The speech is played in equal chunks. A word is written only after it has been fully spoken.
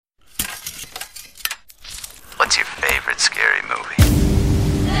scary movie.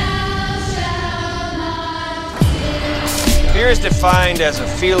 Fear is defined as a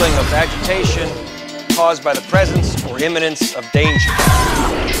feeling of agitation caused by the presence or imminence of danger.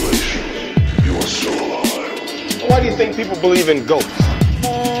 Congratulations, you are still alive. Why do you think people believe in ghosts?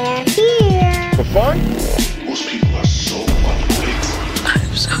 They're here. For fun? Most people are so ungrateful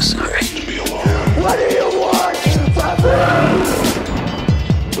I'm so sorry. to be alive. What do you want from me? But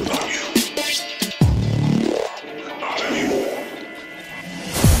not you. Not anymore.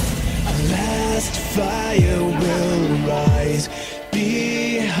 Last fire will rise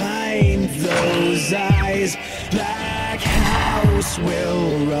behind those eyes. Black house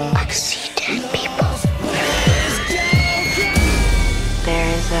will rise. I see dead people. There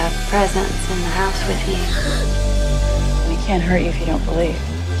is a presence in the house with you. We can't hurt you if you don't believe.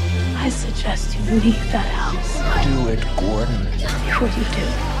 I suggest you leave that house. Do it, Gordon. Before you do.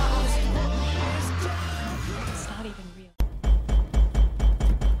 It's not even real.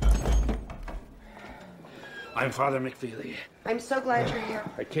 I'm Father McFeely. I'm so glad you're here.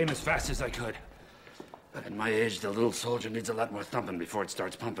 I came as fast as I could. At my age, the little soldier needs a lot more thumping before it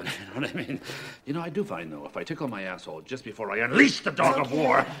starts pumping. You know what I mean? You know, I do find, though, if I tickle my asshole just before I unleash the dog of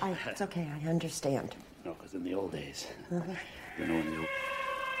war... It's okay, I understand. No, because in the old days, you know, in the old...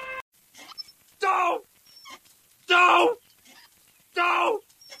 Don't! Don't! Don't!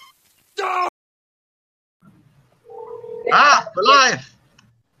 Don't! Ah, we're live!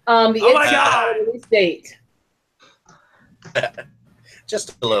 The Oh my God! release date.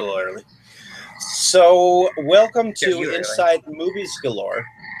 Just a little early. So, welcome to Inside Movies Galore,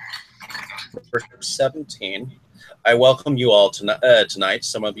 for 17. I welcome you all tonight.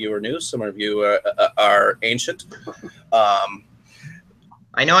 Some of you are new, some of you are ancient.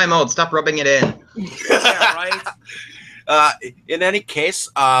 I know I'm old. Stop rubbing it in. Yeah, right? In any case,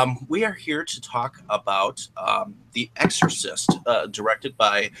 we are here to talk about The Exorcist, directed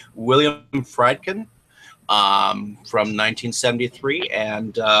by William Friedkin. From 1973,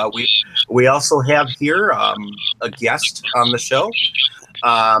 and we also have here a guest on the show,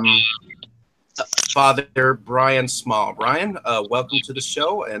 Father Brian Small. Brian, welcome to the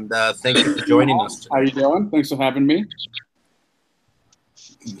show, and thank you for joining us today. How you doing? Thanks for having me.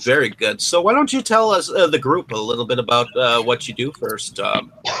 Very good. So why don't you tell us, the group, a little bit about what you do first,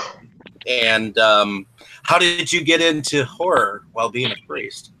 and how did you get into horror while being a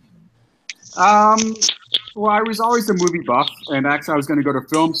priest? Well, I was always a movie buff, and actually I was going to go to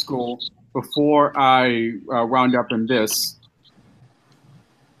film school before I wound up in this.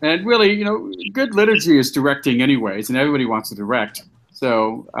 And really, you know, good liturgy is directing anyways, and everybody wants to direct.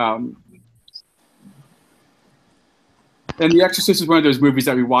 So, and The Exorcist is one of those movies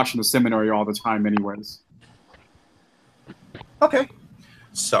that we watch in the seminary all the time anyways. Okay.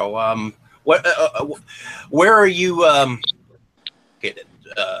 So, where are you located?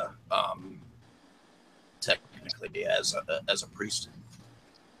 Technically, as a priest.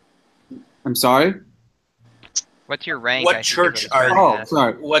 I'm sorry. What's your rank? What church are you? Oh,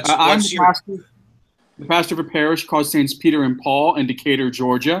 sorry. I'm the pastor of a parish called Saints Peter and Paul in Decatur,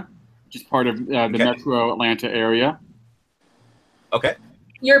 Georgia, which is part of the Metro Atlanta area. Okay.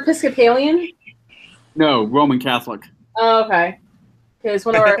 You're Episcopalian? No, Roman Catholic. Oh, okay. Because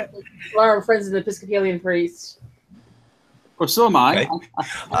one of our friends is an Episcopalian priest. Well, so am I. Okay.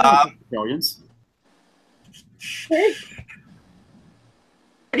 I'm Episcopalians.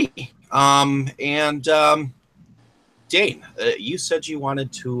 Dane, you said you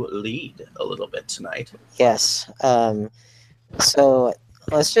wanted to lead a little bit tonight. Yes. So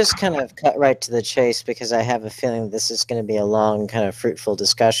let's just kind of cut right to the chase, because I have a feeling this is going to be a long, kind of fruitful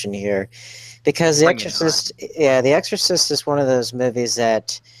discussion here. Because The Exorcist is one of those movies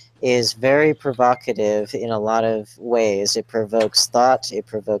that is very provocative in a lot of ways. It provokes thought, it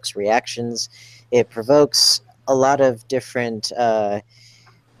provokes reactions, it provokes a lot of different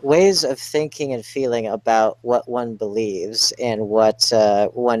ways of thinking and feeling about what one believes and what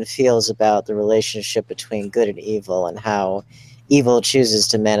one feels about the relationship between good and evil and how evil chooses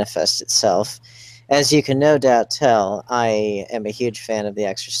to manifest itself. As you can no doubt tell, I am a huge fan of The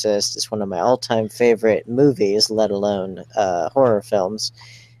Exorcist. It's one of my all-time favorite movies, let alone horror films.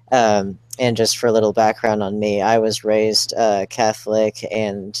 And just for a little background on me, I was raised Catholic,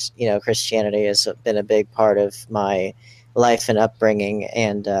 and Christianity has been a big part of my life and upbringing.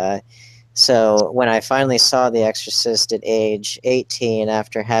 And so when I finally saw The Exorcist at age 18,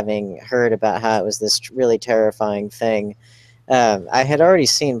 after having heard about how it was this really terrifying thing, I had already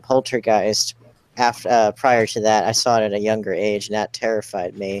seen Poltergeist. Prior to that, I saw it at a younger age, and that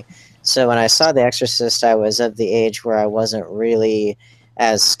terrified me. So when I saw The Exorcist, I was of the age where I wasn't really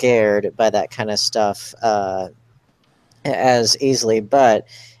as scared by that kind of stuff as easily, but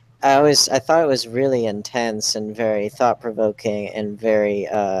I thought it was really intense and very thought-provoking and very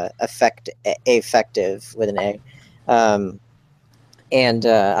effective with an A. And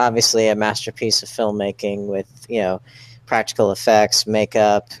obviously a masterpiece of filmmaking with, practical effects,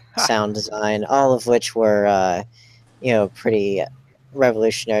 makeup, sound design, all of which were, pretty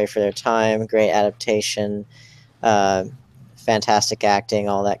revolutionary for their time, great adaptation, fantastic acting,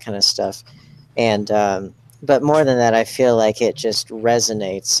 all that kind of stuff. And but more than that, I feel like it just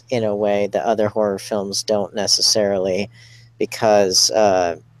resonates in a way that other horror films don't necessarily, because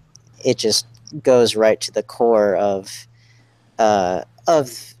it just goes right to the core of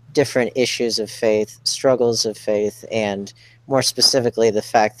different issues of faith, struggles of faith, and more specifically the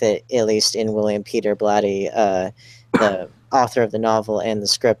fact that, at least in William Peter Blatty, the author of the novel and the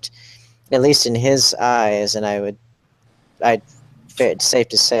script, at least in his eyes, and it's safe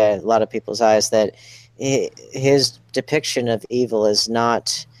to say a lot of people's eyes, that his depiction of evil is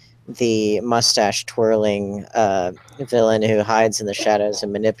not the mustache-twirling villain who hides in the shadows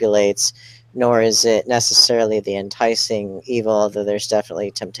and manipulates, nor is it necessarily the enticing evil, although there's definitely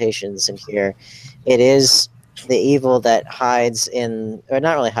temptations in here. It is the evil that hides in, or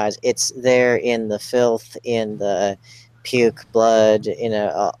not really hides, it's there in the filth, in the puke, blood,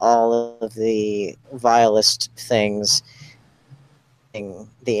 all of the vilest things,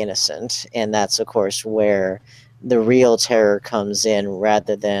 the innocent. And that's, of course, where the real terror comes in,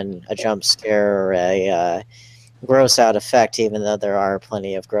 rather than a jump scare or a gross out effect, even though there are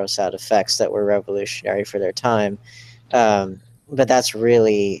plenty of gross out effects that were revolutionary for their time. But that's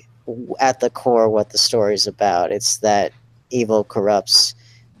really at the core what the story's about. It's that evil corrupts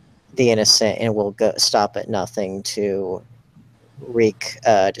the innocent and will stop at nothing to wreak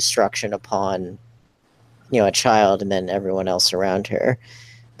destruction upon a child and then everyone else around her.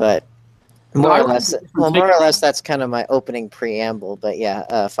 But more or less that's kind of my opening preamble. But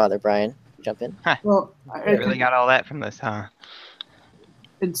yeah, Father Brian, jump in. Well, I really got all that from this, huh?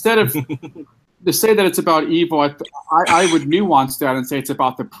 Instead of to say that it's about evil, I would nuance that and say it's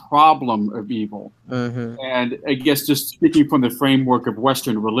about the problem of evil. Mm-hmm. And I guess just speaking from the framework of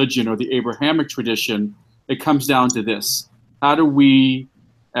Western religion or the Abrahamic tradition, it comes down to this: how do we,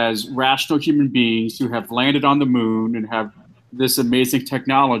 as rational human beings who have landed on the moon and have this amazing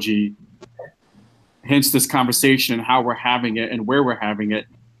technology, hence this conversation, how we're having it and where we're having it,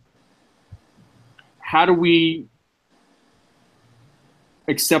 how do we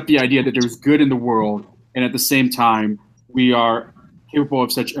accept the idea that there's good in the world, and at the same time we are capable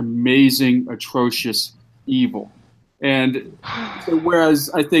of such amazing, atrocious evil? And so whereas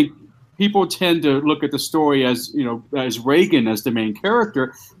I think people tend to look at the story as, as Reagan as the main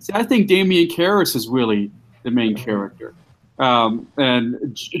character, see, I think Damien Karras is really the main character.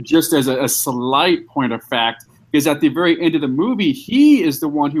 And just as a slight point of fact, is at the very end of the movie, he is the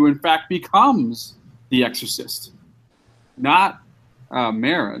one who in fact becomes the exorcist, not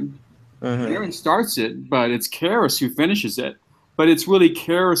Marin. Mm-hmm. Marin starts it, but it's Karras who finishes it. But it's really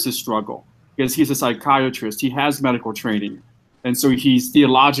Karras' struggle, because he's a psychiatrist. He has medical training. And so he's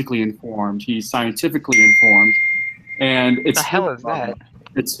theologically informed. He's scientifically informed. And it's the hell is that?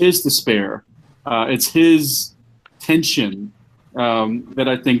 It's his despair. It's his tension that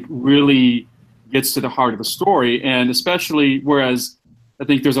I think really gets to the heart of the story. And especially, whereas I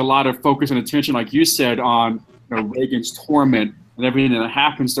think there's a lot of focus and attention, like you said, on Reagan's torment and everything that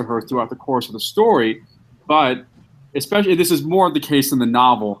happens to her throughout the course of the story. But especially, this is more the case in the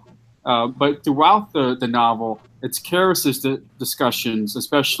novel. But throughout the novel, it's Karras' discussions,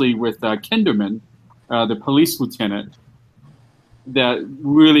 especially with Kinderman, the police lieutenant, that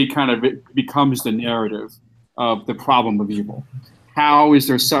really kind of becomes the narrative of the problem of evil.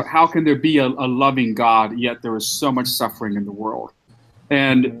 How can there be a loving God, yet there is so much suffering in the world?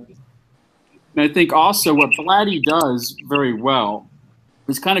 And I think also what Blatty does very well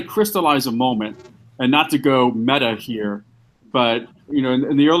is kind of crystallize a moment, and not to go meta here, but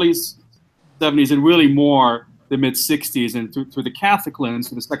in the early 70s and really more the mid-60s, and through the Catholic lens,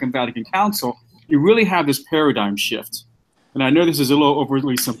 through the Second Vatican Council, you really have this paradigm shift. And I know this is a little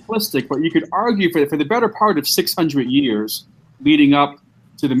overly simplistic, but you could argue for the better part of 600 years leading up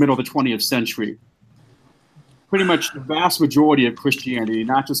to the middle of the 20th century, pretty much the vast majority of Christianity,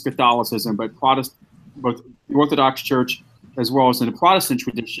 not just Catholicism, but both the Orthodox Church as well as in the Protestant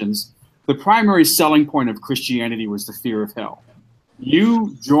traditions, the primary selling point of Christianity was the fear of hell.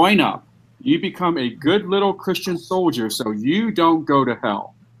 You join up, you become a good little Christian soldier so you don't go to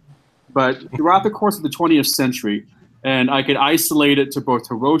hell. But throughout the course of the 20th century, and I could isolate it to both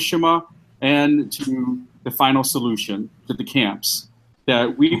Hiroshima and to the Final Solution, to the camps,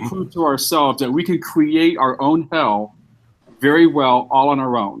 that we proved to ourselves that we can create our own hell very well all on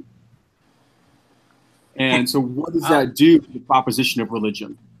our own. And so what does that do to the proposition of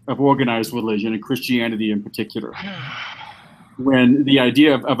religion, of organized religion, and Christianity in particular? When the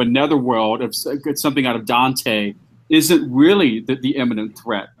idea of another world, of something out of Dante, isn't really the imminent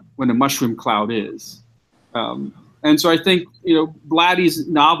threat, when a mushroom cloud is. And so I think, Blatty's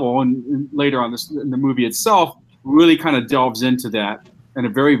novel, and later on in the movie itself, really kind of delves into that in a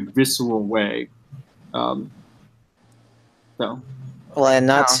very visceral way. Well, and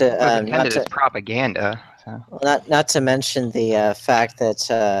not to propaganda. So. Not to mention the fact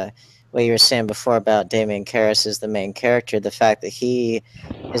that what you were saying before about Damien Karras is the main character, the fact that he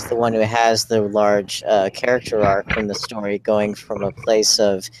is the one who has the large character arc in the story, going from a place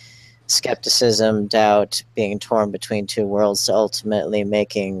of skepticism, doubt, being torn between two worlds, to ultimately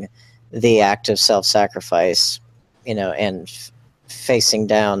making the act of self-sacrifice, and facing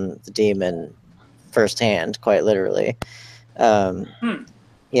down the demon firsthand, quite literally.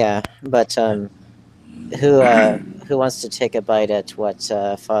 Yeah, but who wants to take a bite at what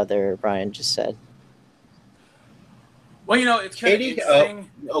Father Brian just said? Well, it's kind of interesting.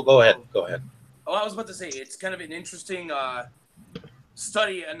 Go ahead. Go ahead. Oh, I was about to say, it's kind of an interesting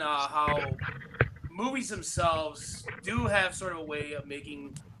study in how movies themselves do have sort of a way of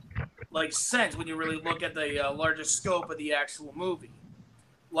making sense when you really look at the larger scope of the actual movie.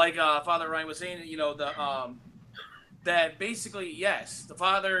 Like Father Ryan was saying, that basically, yes, the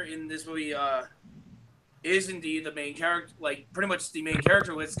father in this movie is indeed the main character, pretty much the main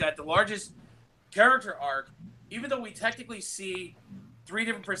character, who's got the largest character arc, even though we technically see three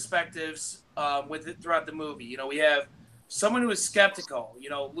different perspectives with it throughout the movie. We have someone who is skeptical,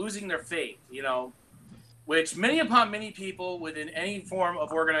 losing their faith, which many people within any form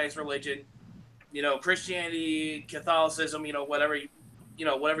of organized religion, Christianity, Catholicism, whatever you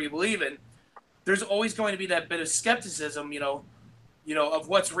believe in, there's always going to be that bit of skepticism, of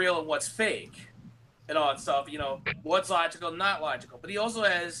what's real and what's fake and all that stuff, what's logical, not logical. But he also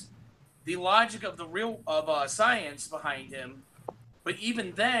has the logic of science behind him. But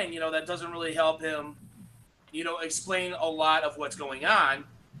even then, that doesn't really help him, explain a lot of what's going on.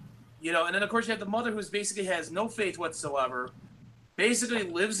 And then, of course, you have the mother who basically has no faith whatsoever, basically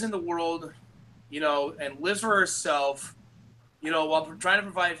lives in the world, and lives for herself, while trying to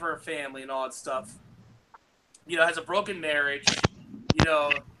provide for her family and all that stuff. Has a broken marriage,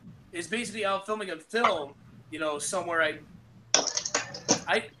 is basically out filming a film, somewhere.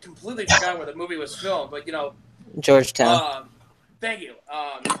 I completely forgot where the movie was filmed, but, Georgetown. Thank you.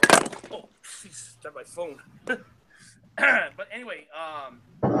 Oh, please, start my phone. But anyway,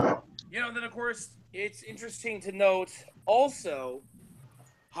 then of course it's interesting to note also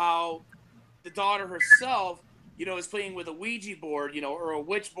how the daughter herself, is playing with a Ouija board, or a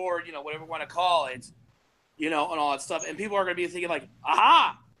witch board, whatever you want to call it, and all that stuff. And people are going to be thinking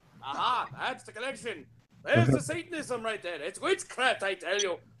aha, that's the connection. There's the Satanism right there. It's witchcraft, I tell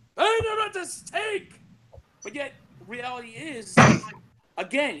you. I know not to stake. But yet, reality is,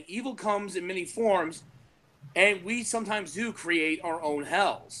 again, evil comes in many forms, and we sometimes do create our own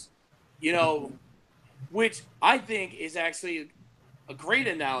hells, which I think is actually a great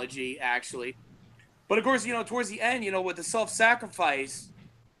analogy, actually. But of course, towards the end, with the self-sacrifice,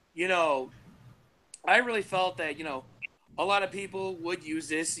 I really felt that, a lot of people would use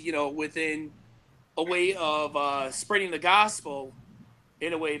this, within a way of spreading the gospel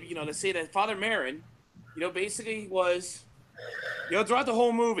in a way, to say that Father Merrin, basically was, throughout the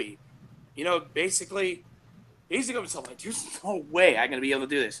whole movie, basically, he's going to like, there's no way I'm going to be able to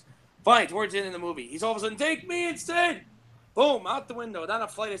do this. Fine, towards the end of the movie, he's all of a sudden, take me instead. Boom, out the window, down a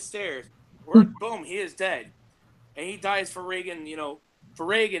flight of stairs. Boom, he is dead. And he dies for Reagan, for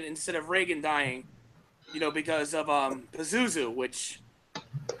Reagan instead of Reagan dying, because of Pazuzu, which,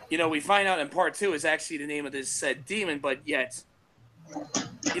 we find out in part 2 is actually the name of this said demon, but yet,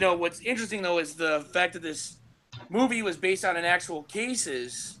 what's interesting, though, is the fact that this movie was based on actual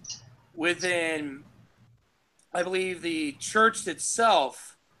cases within, I believe, the church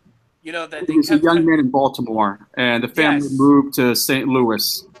itself, that they was a young man in Baltimore, and the family moved to St.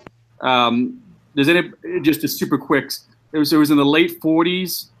 Louis. There's just a super quick. It was in the late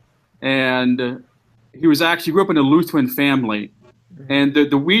 40s, and he grew up in a Lutheran family. And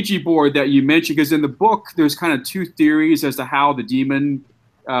the Ouija board that you mentioned, because in the book there's kind of two theories as to how the demon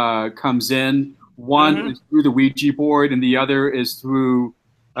comes in. One is through the Ouija board, and the other is through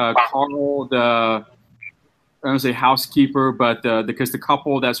Carl, I don't say housekeeper, but because the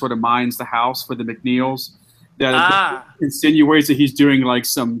couple that sort of minds the house for the McNeils, that insinuates that he's doing like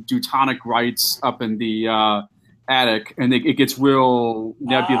some Teutonic rites up in the attic, and it gets real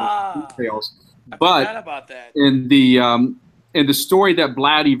nebulous details. But about that. in the in the story that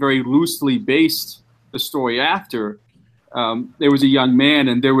Blatty very loosely based the story after, there was a young man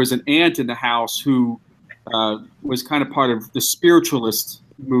and there was an aunt in the house who was kind of part of the spiritualist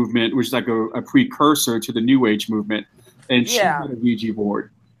movement, which is like a precursor to the New Age movement. And she had a Ouija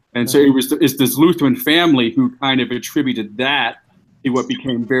board. And so it's this Lutheran family who kind of attributed that to what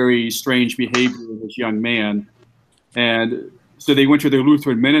became very strange behavior of this young man. And so they went to their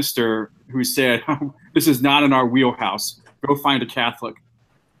Lutheran minister who said, this is not in our wheelhouse. Go find a Catholic.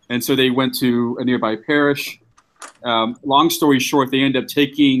 And so they went to a nearby parish. Long story short, they end up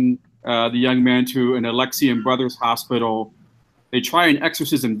taking the young man to an Alexian Brothers hospital. They try an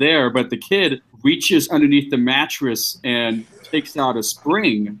exorcism there, but the kid reaches underneath the mattress and takes out a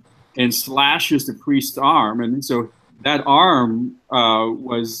spring and slashes the priest's arm. And so that arm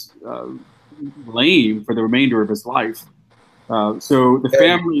was lame for the remainder of his life. So the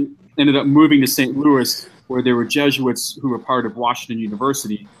family ended up moving to St. Louis, where there were Jesuits who were part of Washington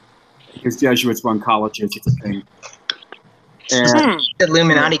University, because Jesuits run colleges. It's a thing. And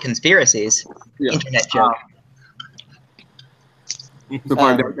Illuminati conspiracies. Internet joke. So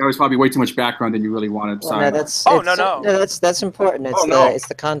that was probably way too much background than you really wanted. Sorry. That's important. It's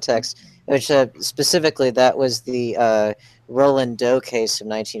the context, which specifically that was the Roland Doe case of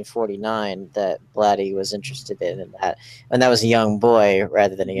 1949 that Blatty was interested in, and that was a young boy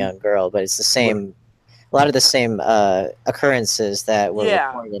rather than a young girl. But it's the same, a lot of the same occurrences that were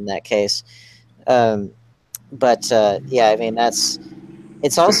reported in that case. I mean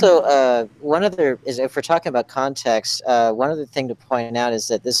it's also one other is, if we're talking about context, one other thing to point out is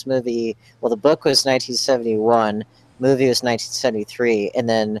that this movie, the book was 1971, movie was 1973, and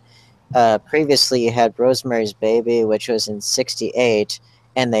then previously you had Rosemary's Baby, which was in 1968,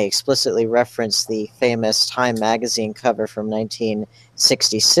 and they explicitly referenced the famous Time magazine cover from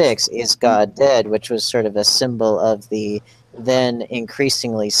 1966, Is God Dead, which was sort of a symbol of the then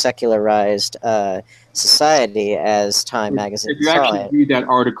increasingly secularized society as Time magazine If you saw actually it. read that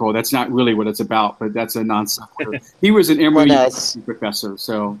article, that's not really what it's about, but that's a nonsense. He was an Emory University professor,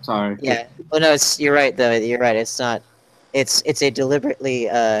 so sorry. Yeah, well, no, you're right though. You're right. It's not. It's a deliberately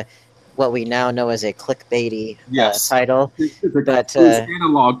what we now know as a clickbaity title. It's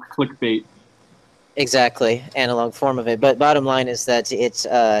analog clickbait. Exactly, analog form of it. But bottom line is that it's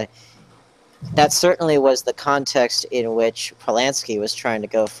that certainly was the context in which Polanski was trying to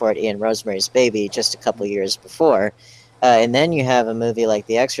go for it in Rosemary's Baby just a couple years before. And then you have a movie like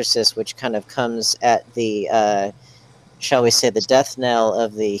The Exorcist, which kind of comes at the, shall we say, the death knell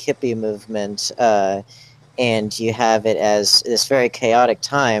of the hippie movement. And you have it as this very chaotic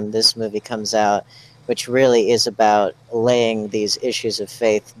time. This movie comes out, which really is about laying these issues of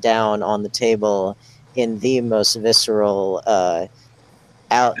faith down on the table in the most visceral,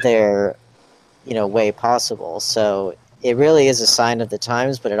 out there, way possible. So it really is a sign of the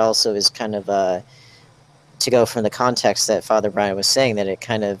times, but it also is kind of to go from the context that Father Brian was saying, that it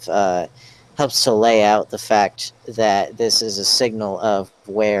kind of helps to lay out the fact that this is a signal of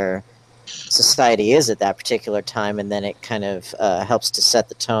where society is at that particular time, and then it kind of helps to set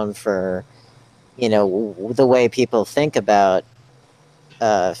the tone for the way people think about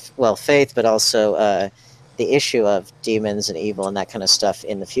faith, but also the issue of demons and evil and that kind of stuff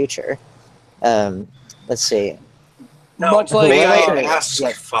in the future. Let's see. Now, may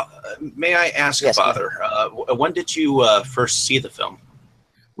I ask, Father, when did you first see the film?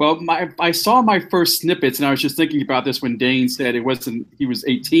 Well, I saw my first snippets, and I was just thinking about this when Dane said he was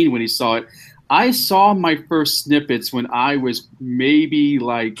 18 when he saw it. I saw my first snippets when I was maybe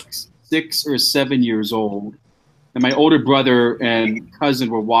like 6 or 7 years old, and my older brother and cousin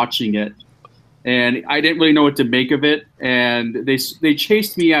were watching it, and I didn't really know what to make of it, and they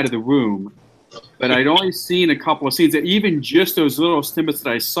chased me out of the room. But I'd only seen a couple of scenes, and even just those little snippets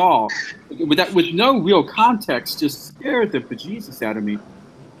that I saw, with no real context, just scared the bejesus out of me.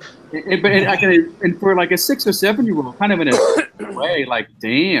 And for like a 6 or 7 year old, kind of in a way, like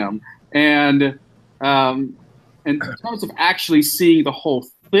damn. And in terms of actually seeing the whole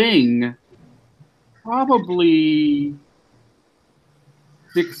thing, probably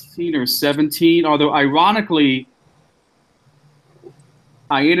 16 or 17. Although ironically,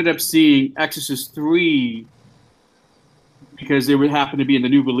 I ended up seeing Exorcist 3 because it would happen to be in the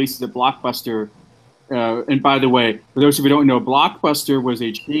new releases of Blockbuster. And by the way, for those of you who don't know, Blockbuster was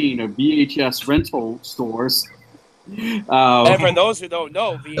a chain of VHS rental stores. And for those who don't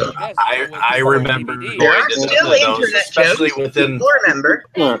know, VHS. I remember. There are still internet especially jokes. within. Remember.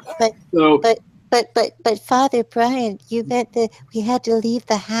 But Father Brian, you meant that we had to leave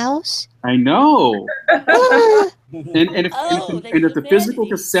the house? I know. And if the physical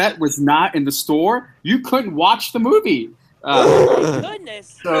cassette was not in the store, you couldn't watch the movie.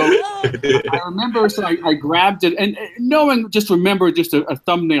 Goodness. So I remember, I grabbed it, and remember just a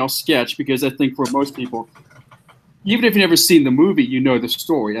thumbnail sketch, because I think for most people, even if you've never seen the movie, you know the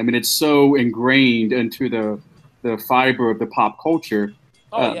story. I mean, it's so ingrained into the fiber of the pop culture.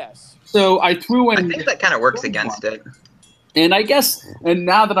 Oh, yes. So I threw in... I think that kind of works against it. And I guess, and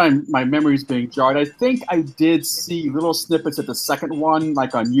now that my memory's being jarred, I think I did see little snippets of the second one,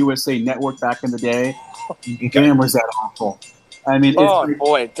 like on USA Network back in the day. Damn, was that awful. I mean,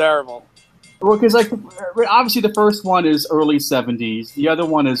 boy, terrible. Well, because obviously the first one is early 70s. The other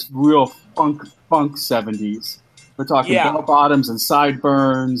one is real funk 70s. We're talking bell bottoms and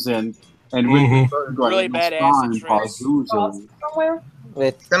sideburns and really bad acid tricks.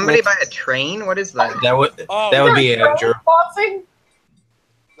 With somebody by a train? What is that? That would be Andrew.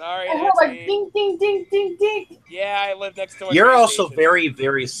 Sorry, I heard like ding, ding, ding, ding, ding. Yeah, I live next door. You're also very,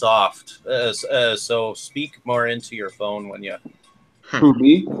 very soft. So speak more into your phone when you. Who,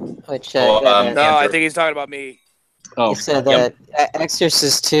 me? Which no, I think he's talking about me. Oh, he said that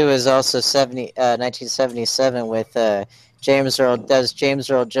Exorcist 2 is also 1977 with James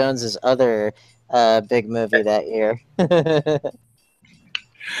Earl Jones's other big movie that year.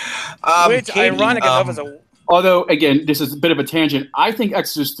 Which, Katie, ironic enough, is a... Although, again, this is a bit of a tangent. I think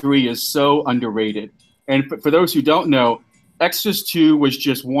Exorcist 3 is so underrated. And for those who don't know, Exorcist 2 was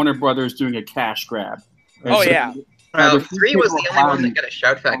just Warner Brothers doing a cash grab. And oh, yeah. Well, 3 was the only one that got a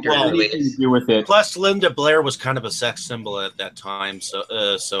Shout Factory release. Do with it. Plus, Linda Blair was kind of a sex symbol at that time, so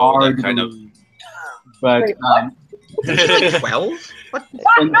Hard that kind of. But 12.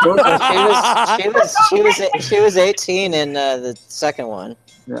 She was 18 in the second one.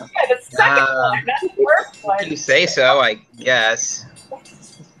 Yeah. The second one, not the first one. You say so, I guess.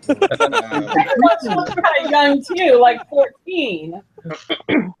 The second one was kind of young too, like 14.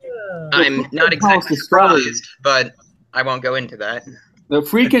 I'm not exactly surprised, but I won't go into that. The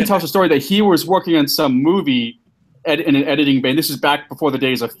Friedkin tells a story that he was working on some movie in an editing bay. And this is back before the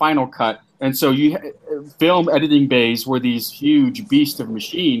days of Final Cut. And so film editing bays were these huge beasts of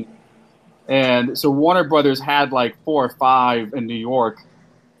machine. And so Warner Brothers had like 4 or 5 in New York.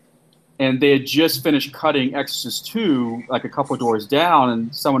 And they had just finished cutting Exorcist 2, like a couple doors down.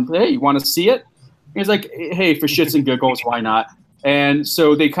 And someone, hey, you want to see it? He's like, hey, for shits and giggles, why not? And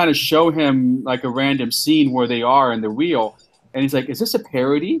so they kind of show him like a random scene where they are in the reel. And he's like, is this a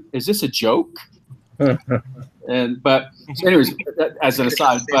parody? Is this a joke? But anyways, as an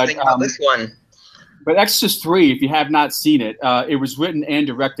aside, this one. But Exorcist 3, if you have not seen it, it was written and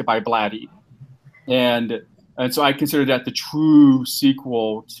directed by Blatty, and so I consider that the true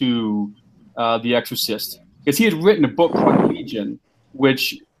sequel to The Exorcist, because he had written a book called Legion,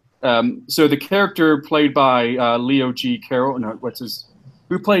 which so the character played by Leo G. Carroll,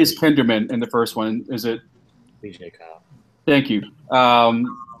 who plays Kinderman in the first one? Is it BJ Cobb? Thank you.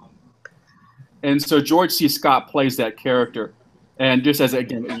 And so George C. Scott plays that character. And just as,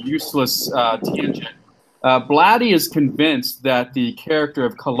 again, a useless tangent, Blatty is convinced that the character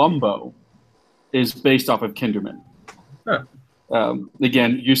of Columbo is based off of Kinderman. Huh.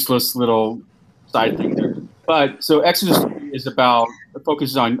 Again, useless little side thing there. But so Exorcist is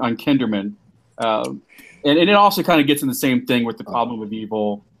focuses on Kinderman. And it also kind of gets in the same thing with the problem of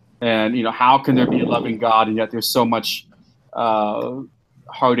evil. And, how can there be a loving God and yet there's so much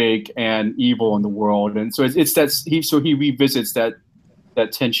heartache and evil in the world, and so he revisits that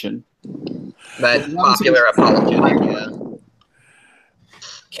tension. That popular apologetic, yeah.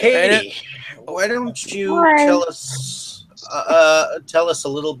 Katie, why don't you tell us a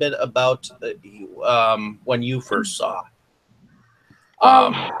little bit about when you first saw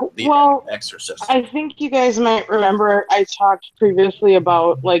The Exorcist? I think you guys might remember I talked previously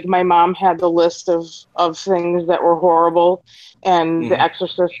about like my mom had the list of things that were horrible, and The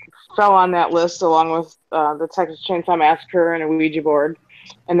Exorcist fell on that list along with the Texas Chainsaw Massacre and a Ouija board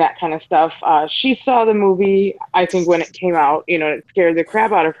and that kind of stuff. She saw the movie, I think, when it came out, it scared the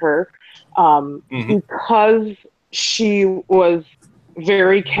crap out of her because she was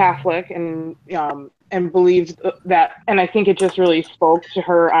very Catholic and believed that, and I think it just really spoke to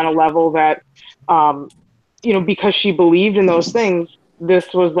her on a level that, because she believed in those things,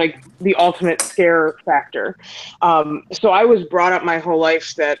 this was like the ultimate scare factor. So I was brought up my whole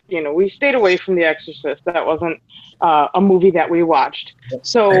life that, we stayed away from The Exorcist. That wasn't a movie that we watched.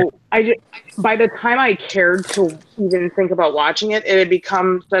 So by the time I cared to even think about watching it, it had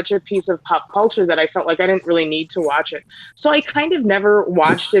become such a piece of pop culture that I felt like I didn't really need to watch it. So I kind of never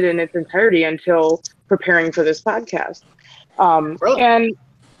watched it in its entirety until preparing for this podcast. And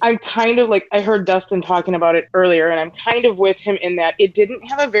I'm kind of like, I heard Dustin talking about it earlier, and I'm kind of with him in that it didn't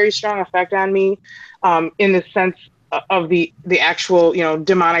have a very strong effect on me in the sense the actual, you know,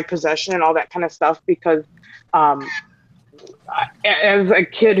 demonic possession and all that kind of stuff, because as a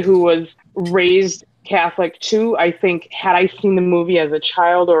kid who was raised Catholic too, I think had I seen the movie as a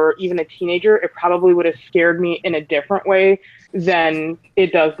child or even a teenager, it probably would have scared me in a different way than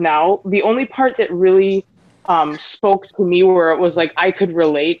it does now. The only part that really spoke to me where it was like I could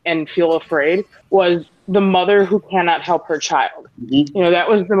relate and feel afraid was the mother who cannot help her child. You know, that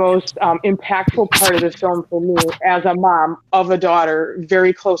was the most impactful part of the film for me as a mom of a daughter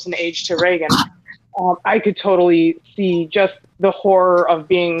very close in age to Reagan. I could totally see just the horror of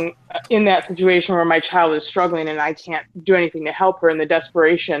being in that situation where my child is struggling and I can't do anything to help her, and the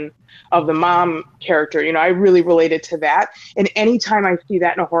desperation of the mom character. You know, I really related to that. And anytime I see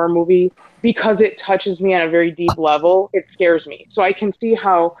that in a horror movie, because it touches me on a very deep level, it scares me. So I can see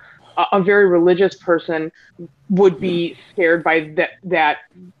how a very religious person would be scared by that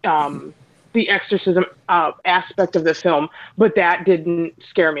the exorcism aspect of the film, but that didn't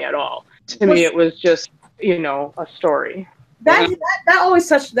scare me at all. To me, it was just, you know, a story. That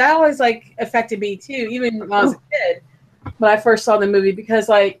always like affected me too, even when I was a kid, when I first saw the movie, because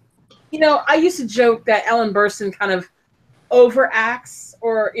like, you know, I used to joke that Ellen Burstyn kind of overacts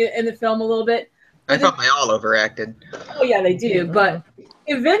or in the film a little bit. I thought they all overacted. Oh yeah, they do. But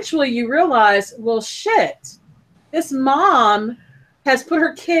eventually you realize, well, shit, this mom has put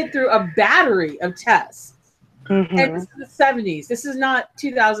her kid through a battery of tests. Mm-hmm. And this is the 70s. This is not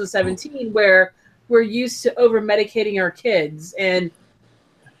 2017 where we're used to over medicating our kids and,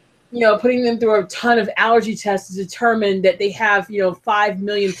 you know, putting them through a ton of allergy tests to determine that they have, you know, 5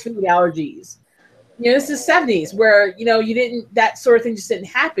 million food allergies. You know, this is 70s where, you know, that sort of thing just didn't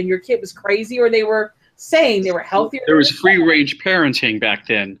happen. Your kid was crazy, or they were saying they were healthier. There was free-range parenting back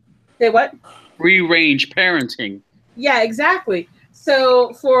then. Say what? Free-range parenting. Yeah, exactly.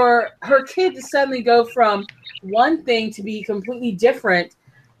 So for her kid to suddenly go from one thing to be completely different,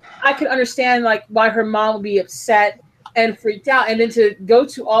 I could understand like why her mom would be upset and freaked out, and then to go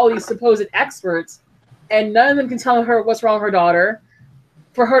to all these supposed experts and none of them can tell her what's wrong with her daughter,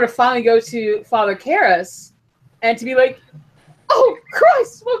 for her to finally go to Father Karras and to be like, oh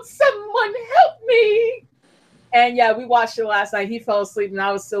Christ, won't someone help me? And yeah, we watched it last night. He fell asleep and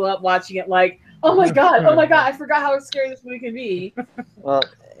I was still up watching it like, oh my god, I forgot how scary this movie can be. Well,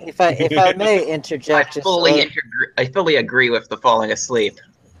 if I may interject, I fully agree with the falling asleep.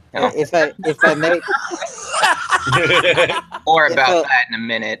 You know? If I may, more about that in a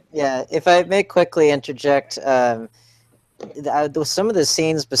minute. Yeah, if I may quickly interject, some of the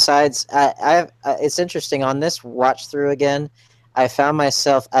scenes besides, it's interesting on this watch through again. I found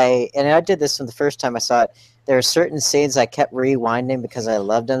myself, I did this from the first time I saw it. There are certain scenes I kept rewinding because I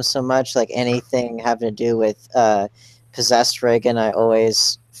loved them so much. Like anything having to do with possessed Reagan, I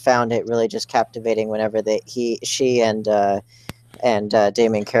always found it really just captivating whenever she and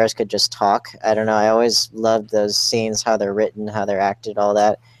Damien Karras could just talk. I don't know. I always loved those scenes, how they're written, how they're acted, all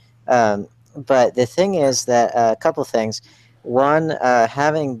that. But the thing is that a couple things. One,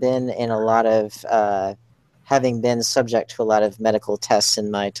 having been subject to a lot of medical tests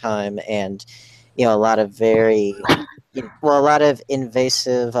in my time, and a lot of a lot of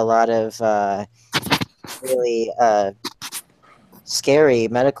invasive, a lot of really scary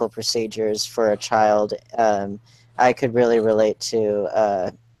medical procedures for a child. I could really relate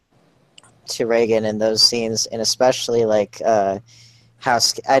to Reagan in those scenes, and especially like I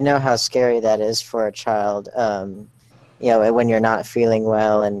know how scary that is for a child. When you're not feeling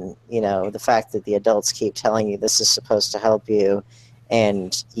well, and the fact that the adults keep telling you this is supposed to help you,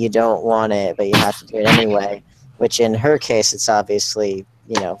 and you don't want it, but you have to do it anyway. Which in her case, it's obviously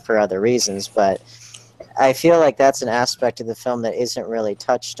for other reasons, but I feel like that's an aspect of the film that isn't really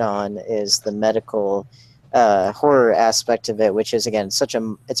touched on, is the medical horror aspect of it, which is again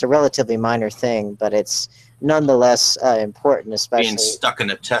it's a relatively minor thing, but it's nonetheless important, especially being stuck in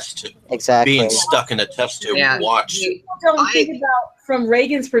a test tube. Exactly, being stuck in a test tube. Yeah. Watch. People don't think about, from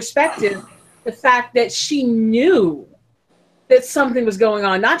Reagan's perspective, the fact that she knew that something was going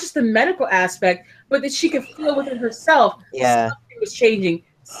on, not just the medical aspect, but that she could feel within herself something was changing,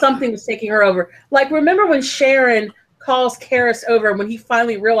 something was taking her over. Like, remember when Sharon calls Karras over, when he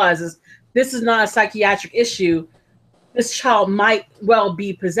finally realizes this is not a psychiatric issue, this child might well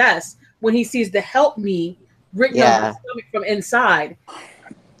be possessed, when he sees the "help me" written on his stomach from inside.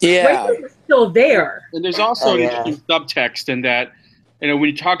 Yeah, Reagan was still there. And there's also an subtext in that, when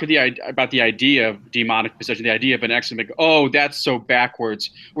you talk about the idea of demonic possession, the idea of an exorcism, like, oh, that's so backwards.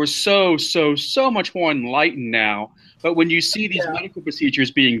 We're so much more enlightened now. But when you see these medical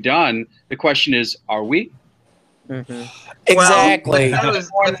procedures being done, the question is, are we? Mm-hmm. Exactly. Well,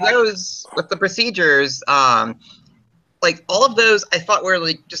 with the procedures, like all of those I thought were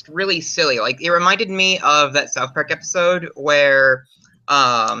like just really silly. Like it reminded me of that South Park episode where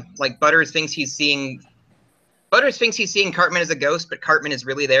like Butters thinks he's seeing Cartman as a ghost, but Cartman is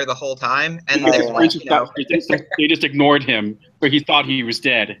really there the whole time, and they just ignored him, but he thought he was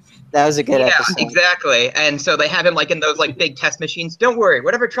dead. That was a good episode. Yeah, exactly. And so they have him like in those like big test machines. Don't worry,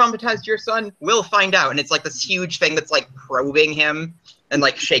 whatever traumatized your son, we'll find out. And it's like this huge thing that's like probing him and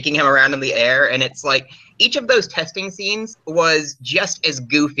like shaking him around in the air. And it's like each of those testing scenes was just as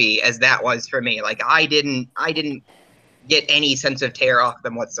goofy as that was for me. Like I didn't get any sense of terror off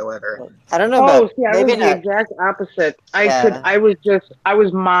them whatsoever. I don't know. Oh, see, I was the exact opposite. I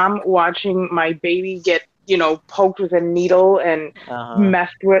was mom watching my baby get, poked with a needle and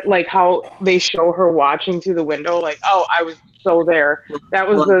messed with, like how they show her watching through the window. Like, oh, I was so there. That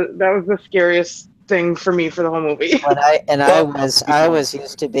was the scariest thing for me for the whole movie. I was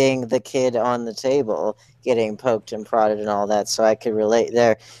used to being the kid on the table getting poked and prodded and all that, so I could relate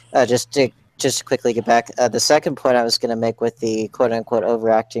there. Just to quickly get back, the second point I was going to make with the quote-unquote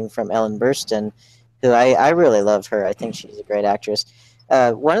overacting from Ellen Burstyn, who I really love her. I think she's a great actress.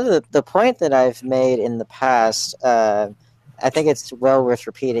 One of the point that I've made in the past, I think it's well worth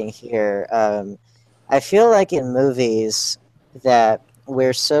repeating here. I feel like in movies that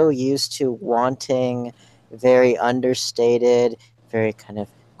we're so used to wanting very understated, very kind of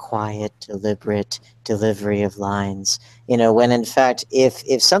quiet, deliberate delivery of lines, when in fact,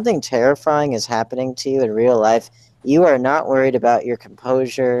 if something terrifying is happening to you in real life, you are not worried about your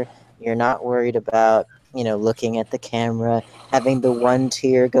composure. You're not worried about, looking at the camera, having the one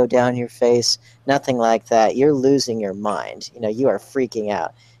tear go down your face, nothing like that. You're losing your mind. You are freaking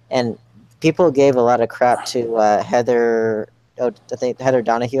out. And people gave a lot of crap to Heather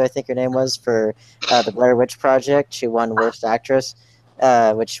Donahue, I think her name was, for the Blair Witch Project. She won Worst Actress.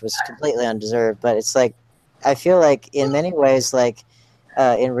 Which was completely undeserved, but it's like, I feel like in many ways, like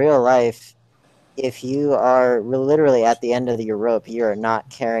in real life, if you are literally at the end of your rope, you are not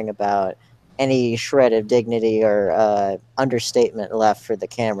caring about any shred of dignity or understatement left for the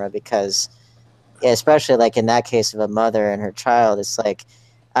camera, because especially like in that case of a mother and her child, it's like,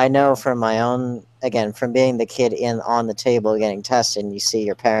 I know from my own, again, from being the kid on the table getting tested, and you see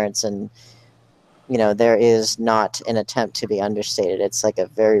your parents and there is not an attempt to be understated. It's like a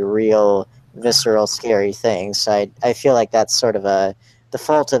very real, visceral, scary thing. So I feel like that's sort of the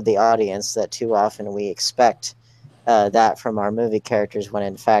fault of the audience, that too often we expect that from our movie characters, when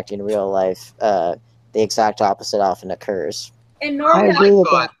in fact in real life the exact opposite often occurs. And normally,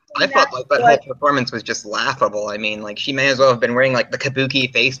 I thought like that whole performance was just laughable. I mean, like she may as well have been wearing like the kabuki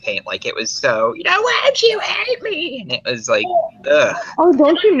face paint. Like it was so, why'd you hate me? And it was like, ugh. Oh,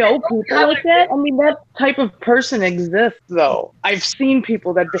 don't you know people like that? I mean, that type of person exists, though. I've seen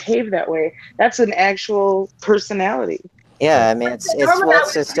people that behave that way. That's an actual personality. Yeah, I mean, it's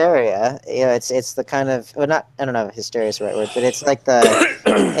hysteria. It's the kind of, well, not, I don't know if hysteria is the right word, but it's like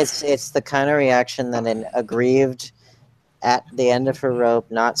it's the kind of reaction that an aggrieved, at the end of her rope,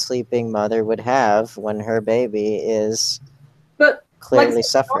 not sleeping mother would have when her baby is clearly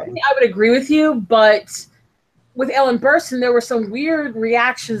suffering. I would agree with you, but with Ellen Burstyn, there were some weird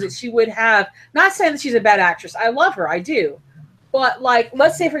reactions that she would have. Not saying that she's a bad actress. I love her. I do. But, like,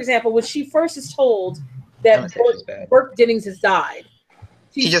 let's say, for example, when she first is told that Burke Dennings has died.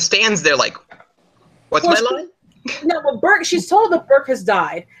 She just stands there like, what's my line? No, but she's told that Burke has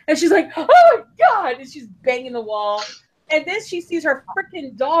died. And she's like, oh, my God. And she's banging the wall. And then she sees her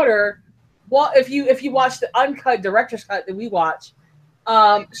freaking daughter. Well, if you watch the uncut director's cut that we watch,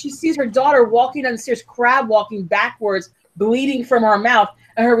 she sees her daughter walking down the stairs, crab walking backwards, bleeding from her mouth,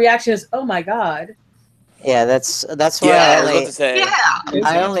 and her reaction is, "Oh my God!" Yeah, that's why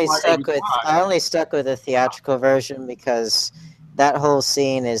I only stuck with the theatrical version, because that whole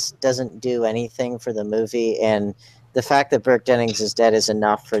scene doesn't do anything for the movie, and the fact that Burke Dennings is dead is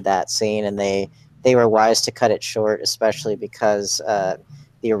enough for that scene, and they were wise to cut it short, especially because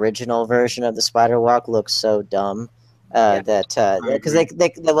the original version of the spider walk looks so dumb because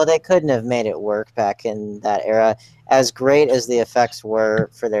they couldn't have made it work back in that era. As great as the effects were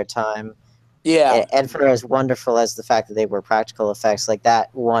for their time, and for as wonderful as the fact that they were practical effects, like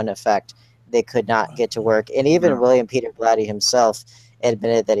that one effect, they could not get to work. And even William Peter Blatty himself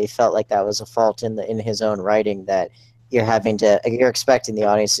admitted that he felt like that was a fault in his own writing, that you're expecting the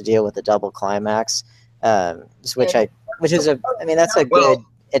audience to deal with a double climax, that's a good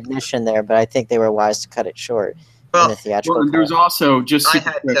admission there, but I think they were wise to cut it short in the theatrical. Well, there's also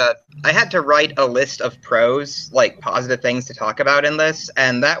I had to write a list of pros, like positive things to talk about in this,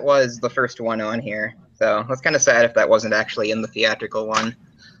 and that was the first one on here. So it's kind of sad if that wasn't actually in the theatrical one.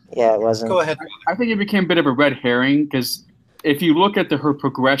 Yeah, it wasn't. Go ahead. I think it became a bit of a red herring because if you look at her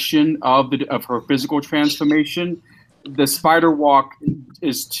progression of her physical transformation, the spider walk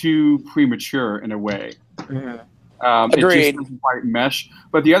is too premature in a way. It Agreed. just doesn't quite mesh.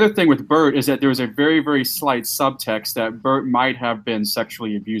 But the other thing with Bert is that there was a very, very slight subtext that Bert might have been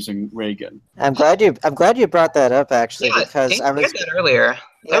sexually abusing Reagan. I'm glad you brought that up actually, Yeah, because I was that earlier.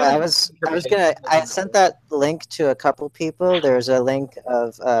 Yeah, I sent that link to a couple people. There's a link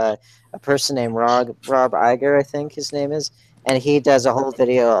of a person named Rob Iger, I think his name is, and he does a whole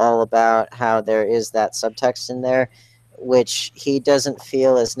video all about how there is that subtext in there, which he doesn't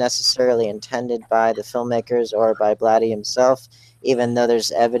feel is necessarily intended by the filmmakers or by Blatty himself, even though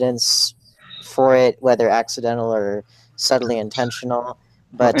there's evidence for it, whether accidental or subtly intentional.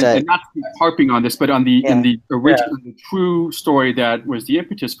 But and not to keep harping on this, but on the in the original, the true story that was the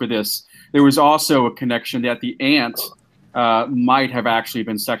impetus for this, there was also a connection that the aunt might have actually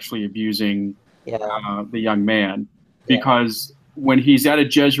been sexually abusing the young man, because when he's at a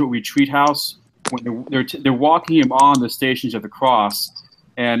Jesuit retreat house, when they're walking him on the Stations of the Cross,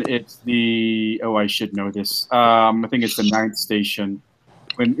 and it's I should know this. I think it's the 9th station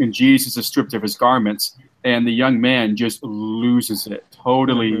when Jesus is stripped of his garments. And the young man just loses it,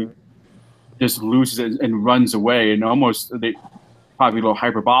 totally just loses it and runs away. And probably a little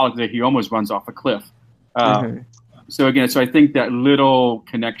hyperbolic, that he almost runs off a cliff. So I think that little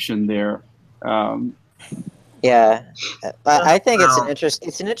connection there. Yeah, I think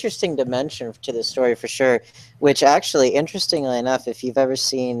it's an interesting dimension to the story for sure. Which actually, interestingly enough, if you've ever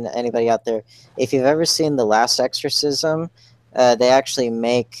seen anybody out there, if you've ever seen The Last Exorcism, they actually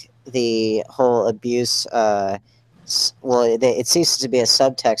make the whole abuse. It ceases to be a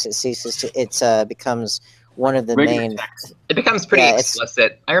subtext. It becomes one of the main. It becomes pretty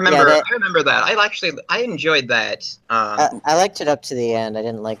explicit. I remember that. I enjoyed that. I liked it up to the end. I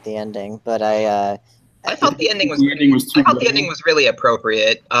didn't like the ending, but I thought the ending was really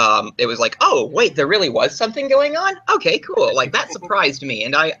appropriate. It was like, oh wait, there really was something going on. Okay, cool. Like that surprised me,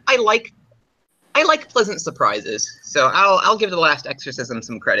 and I like pleasant surprises, so I'll give The Last Exorcism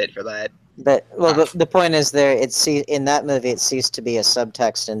some credit for that. But the point is, in that movie it ceased to be a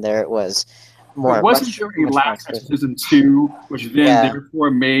subtext, and there it was more. It wasn't there a Last Exorcism 2, which then therefore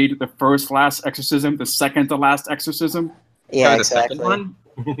made the first Last Exorcism the second to Last Exorcism? Yeah, exactly.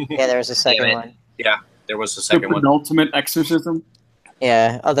 Yeah, there was a second one. Yeah, there was a second one. The penultimate exorcism.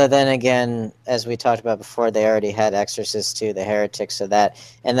 Yeah, although then again, as we talked about before, they already had Exorcist 2, the heretics of that.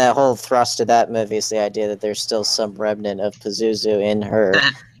 And the whole thrust of that movie is the idea that there's still some remnant of Pazuzu in her.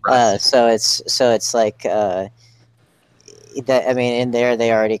 So it's like that. I mean, in there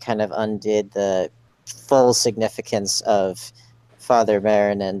they already kind of undid the full significance of Father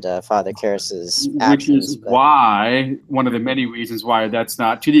Marin and Father Karras's actions. Which is why, one of the many reasons why that's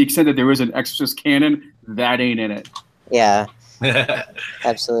not, to the extent that there is an Exorcist canon, that ain't in it. Yeah.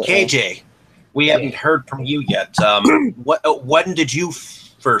 Absolutely. KJ, we haven't heard from you yet. When did you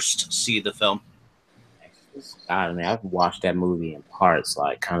first see the film? I mean, I've watched that movie in parts,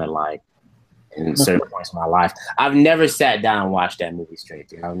 in certain points of my life. I've never sat down and watched that movie straight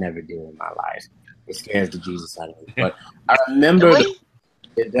through. I'll never do it in my life. It scares the Jesus out of me. But I remember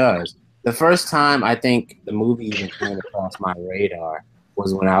it does. The first time I think the movie even came across my radar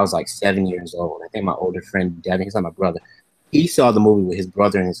was when I was like 7 years old. I think my older friend Devin, he's not my brother, he saw the movie with his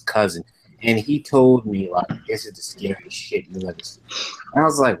brother and his cousin, and he told me, like, this is the scariest shit you've ever seen. And I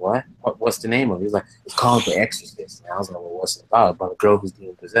was like, what? What's the name of it? He's like, it's called The Exorcist. And I was like, well, what's it about? About a girl who's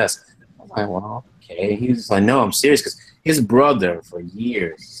being possessed. I was like, well, okay. He was like, no, I'm serious, because his brother, for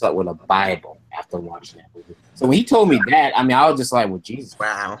years, he slept with a Bible after watching that movie. So when he told me that, I mean, I was just like, well, Jesus,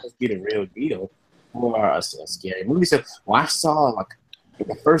 wow, let's get a real deal for a scary movie. So when I saw,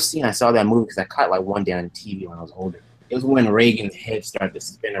 the first scene I saw that movie, because I caught, one day on TV when I was older, it was when Reagan's head started to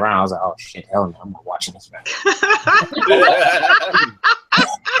spin around. I was like, oh, shit, hell no, I'm not watching this right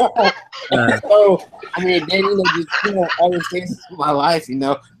now. So, I mean, then, just, other things in my life,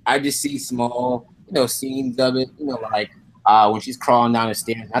 I just see small, scenes of it, when she's crawling down the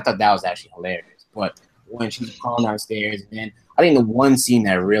stairs. I thought that was actually hilarious. But when she's crawling down the stairs, and then I think the one scene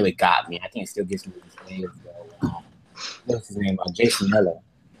that really got me, I think it still gets me these days, what's his name? Jason Miller.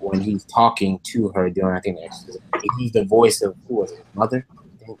 When he's talking to her during, I think he's the voice of, who was it, his mother?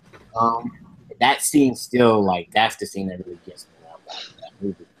 I think. That scene still, that's the scene that really gets me about that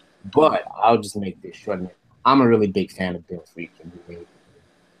movie. But I'll just make this short. I'm a really big fan of Bill Friedkin.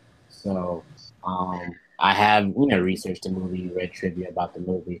 So I have, researched the movie, read trivia about the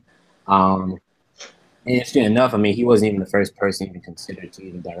movie. And interesting enough, I mean, he wasn't even the first person even considered to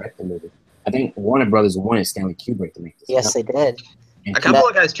even direct the movie. I think Warner Brothers wanted Stanley Kubrick to make this. Yes, they did. A couple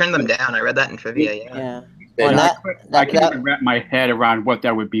of guys turned them down. I read that in trivia. Yeah. Well, I can't even wrap my head around what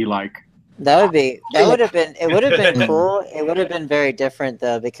that would be like. That would have been cool. It would have been very different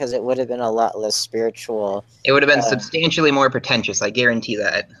though, because it would have been a lot less spiritual. It would have been substantially more pretentious. I guarantee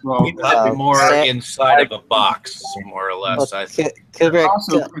that. Well, That'd be more inside of a box, more or less. I think. Kubrick.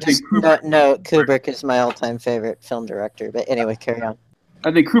 Kubrick is my all-time favorite film director. But anyway, carry on.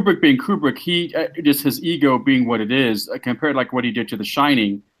 I think Kubrick being Kubrick, he just his ego being what it is, compared like what he did to The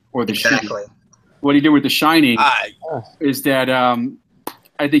Shining or The Exactly. What he did with The Shining is that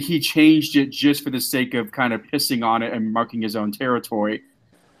I think he changed it just for the sake of kind of pissing on it and marking his own territory.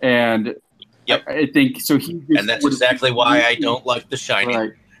 And I think so. And that's exactly why I don't like The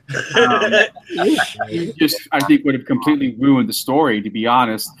Shining. Right. He just, I think, would have completely ruined the story, to be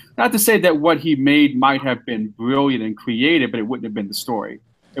honest. Not to say that what he made might have been brilliant and creative, but it wouldn't have been the story.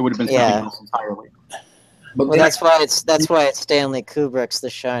 It would have been something else entirely. Well, that's why it's Stanley Kubrick's The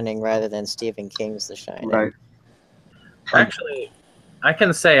Shining rather than Stephen King's The Shining. Right. Actually, I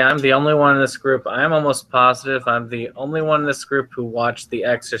can say I'm the only one in this group. I'm almost positive I'm the only one in this group who watched The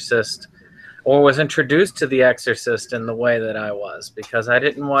Exorcist or was introduced to The Exorcist in the way that I was, because I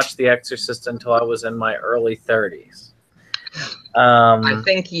didn't watch The Exorcist until I was in my early 30s. I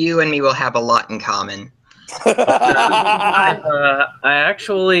think you and me will have a lot in common. I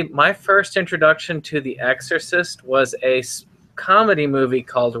actually, my first introduction to The Exorcist was a comedy movie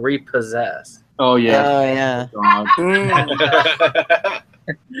called Repossessed. Oh, yeah. Oh, yeah.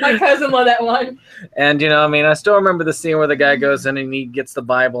 My cousin loved that one. And, I still remember the scene where the guy goes in and he gets the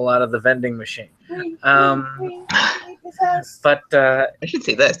Bible out of the vending machine. But I should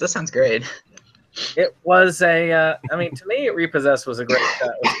see this. This sounds great. It was to me, Repossessed was a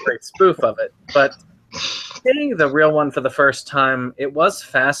great spoof of it. But seeing the real one for the first time, it was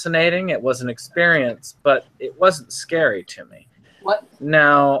fascinating. It was an experience, but it wasn't scary to me. What?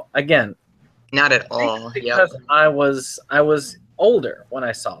 Now, again, not at all. Because I was older when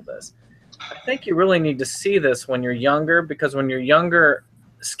I saw this. I think you really need to see this when you're younger, because when you're younger,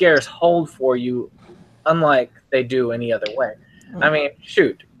 scares hold for you unlike they do any other way. I mean,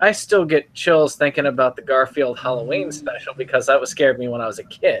 shoot, I still get chills thinking about the Garfield Halloween special because that was scared me when I was a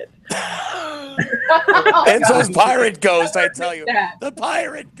kid. Enzo's pirate ghost, I tell you. The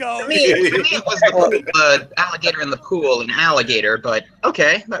pirate ghost. To me, it was the alligator in the pool, an alligator, but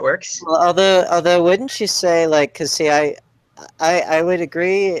okay, that works. Well, although wouldn't you say, like, because see, I would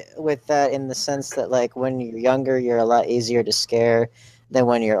agree with that in the sense that, like, when you're younger, you're a lot easier to scare than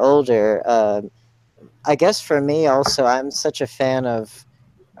when you're older. I guess for me also, I'm such a fan of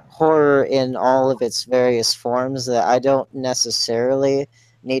horror in all of its various forms that I don't necessarily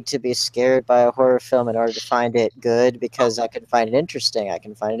need to be scared by a horror film in order to find it good, because I can find it interesting, I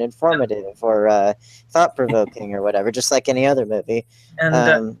can find it informative or thought-provoking or whatever, just like any other movie.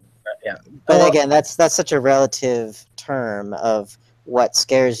 And but again, that's such a relative term of what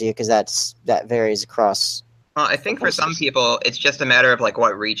scares you, because that varies across. Well, I think for some people, it's just a matter of like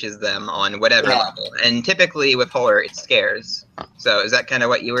what reaches them on whatever level, and typically with horror, it scares. So is that kind of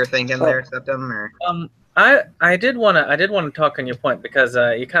what you were thinking there, Septum? Or I did want to talk on your point, because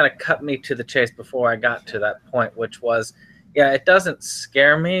you kind of cut me to the chase before I got to that point, which was, it doesn't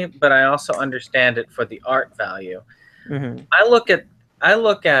scare me, but I also understand it for the art value. Mm-hmm. I look at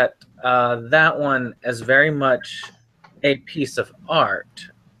that one as very much a piece of art,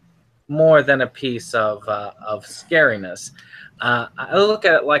 more than a piece of scariness. I look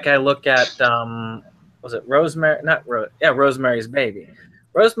at it like I look at was it Rosemary? Rosemary's Baby.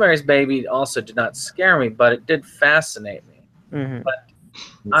 Rosemary's Baby also did not scare me, but it did fascinate me. Mm-hmm. But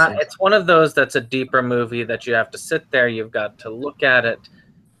it's one of those that's a deeper movie that you have to sit there, you've got to look at it,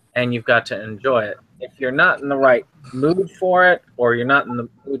 and you've got to enjoy it. If you're not in the right mood for it, or you're not in the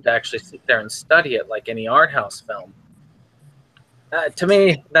mood to actually sit there and study it like any art house film, to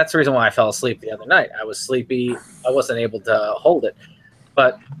me, that's the reason why I fell asleep the other night. I was sleepy. I wasn't able to hold it.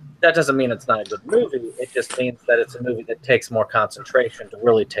 But that doesn't mean it's not a good movie. It just means that it's a movie that takes more concentration to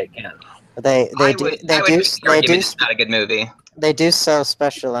really take in. It's not a good movie. They do sell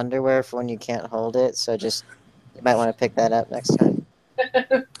special underwear for when you can't hold it, so just you might want to pick that up next time.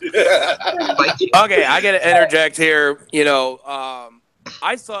 Okay, I got to interject here.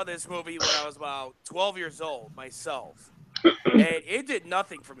 I saw this movie when I was about 12 years old myself. And it did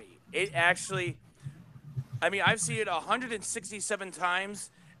nothing for me. It actually, I've seen it 167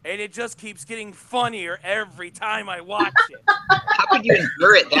 times, and it just keeps getting funnier every time I watch it. How could you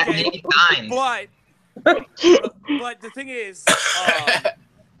endure it that many times? But the thing is,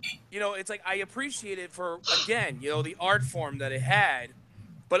 it's like I appreciate it for, again, the art form that it had,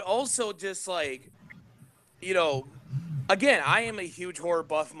 but also just like, again, I am a huge horror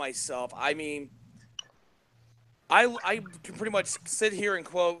buff myself. I mean, I can pretty much sit here and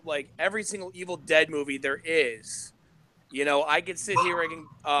quote like every single Evil Dead movie there is. You know, I could sit here and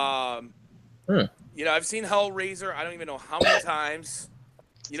you know, I've seen Hellraiser. I don't even know how many times.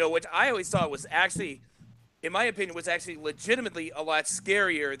 You know, which I always thought was actually, in my opinion, was actually legitimately a lot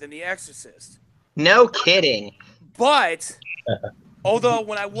scarier than The Exorcist. No kidding. But although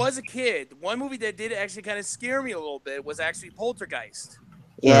when I was a kid, one movie that did actually kind of scare me a little bit was actually Poltergeist.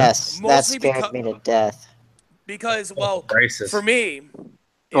 Yes, that Mostly scared me to death. Because, well, Racist. for me,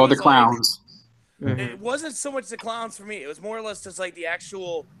 Oh, the clowns. it wasn't so much the clowns for me. It was more or less just like the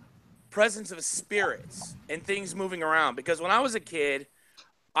actual presence of spirits and things moving around. Because when I was a kid,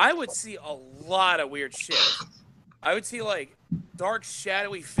 I would see a lot of weird shit. I would see like dark,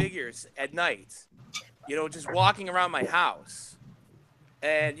 shadowy figures at night, you know, just walking around my house.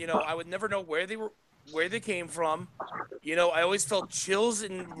 And, you know, I would never know where they came from. You know, I always felt chills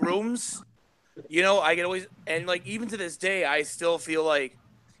in rooms. You know, I could always, and like even to this day, I still feel like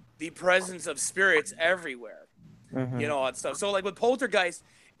the presence of spirits everywhere. You know, all that stuff. So like with Poltergeist,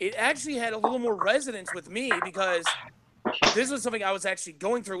 it actually had a little more resonance with me because this was something I was actually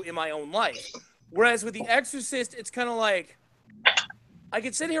going through in my own life. Whereas with The Exorcist, it's kind of like I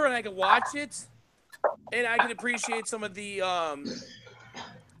could sit here and I could watch it, and I can appreciate some of the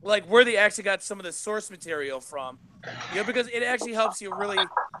like where they actually got some of the source material from. You know, because it actually helps you really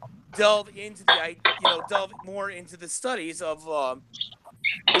delve into delve more into the studies of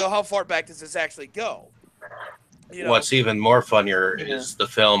you know, how far back does this actually go. You know? What's even more funnier is the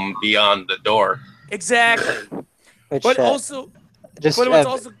film Beyond the Door. Exactly. Which, but also, just but it's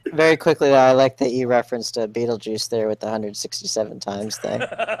also very quickly, I like that you referenced Beetlejuice there with the 167 times thing.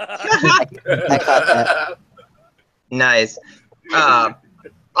 I caught that. Nice.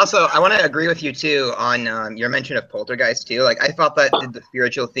 Also, I want to agree with you too on your mention of Poltergeist too. Like, I thought that did the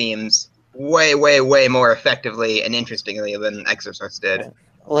spiritual themes way, way, way more effectively and interestingly than Exorcist did.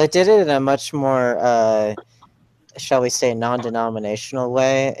 Well, it did it in a much more, shall we say, non-denominational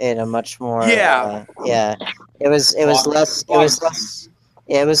way. In a much more, yeah. It was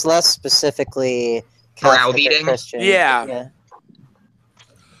less specifically Catholic or Christian. Yeah.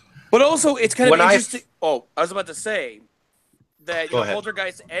 But also, it's kind of When interesting. Oh, I was about to say that Go ahead.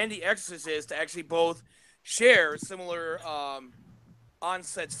 Poltergeist and The Exorcist actually both share similar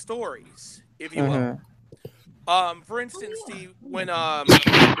on-set stories, if you will. For instance, Steve, when there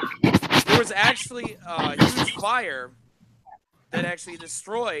was actually a huge fire that actually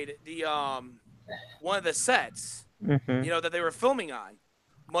destroyed the one of the sets, you know, that they were filming on,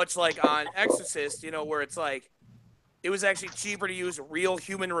 much like on Exorcist, you know, where it's like it was actually cheaper to use real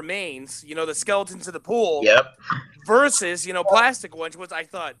human remains, you know, the skeletons in the pool, versus, you know, plastic ones, which I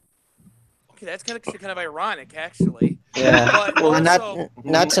thought, okay, that's kind of ironic, actually. Yeah. But Well, also,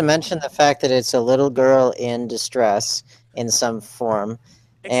 not to mention the fact that it's a little girl in distress in some form,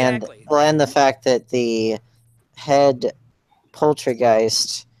 and the fact that the head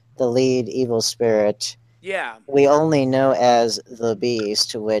poltergeist, the lead evil spirit, we only know as the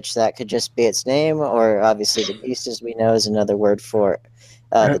Beast, to which that could just be its name, or obviously the Beast, as we know, is another word for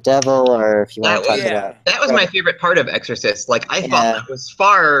the devil, or if you want to talk about. That was my favorite part of Exorcist. Like, I thought that was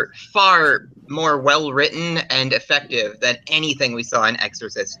far, far more well written and effective than anything we saw in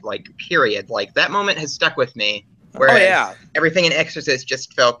Exorcist. Like, period. Like, that moment has stuck with me. Whereas everything in Exorcist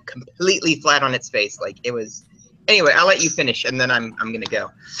just fell completely flat on its face. Like, it was. Anyway, I'll let you finish, and then I'm gonna go.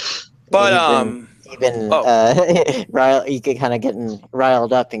 But you've been you get kind of getting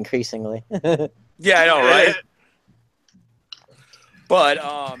riled up increasingly. Yeah, I know, right? But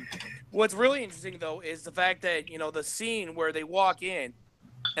what's really interesting though is the fact that, you know, the scene where they walk in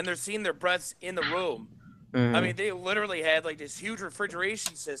and they're seeing their breaths in the room. I mean, they literally had like this huge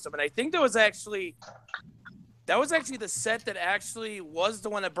refrigeration system, and I think that was actually the set that actually was the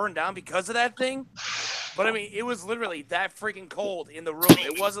one that burned down because of that thing. But I mean, it was literally that freaking cold in the room.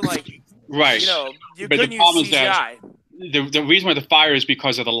 It wasn't like, you know, you couldn't use CGI. The reason why the fire is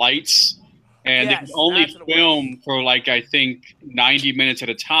because of the lights, and they could only film for like I think 90 minutes at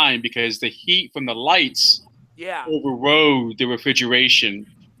a time because the heat from the lights overrode the refrigeration,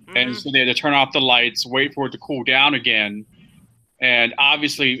 and so they had to turn off the lights, wait for it to cool down again, and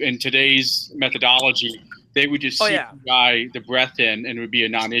obviously in today's methodology, they would just CGI the breath in, and it would be a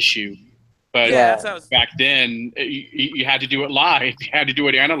non-issue. But back then, you had to do it live. You had to do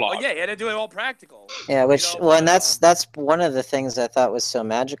it analog. Oh yeah, you had to do it all practical. Yeah, which and that's one of the things I thought was so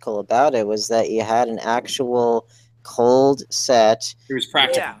magical about it was that you had an actual cold set. It was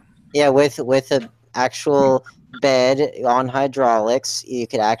practical. Yeah, with an actual bed on hydraulics. You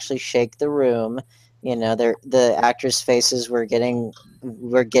could actually shake the room, You know, the actors' faces were getting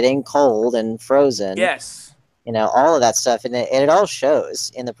cold and frozen. Yes. You know, all of that stuff, and it all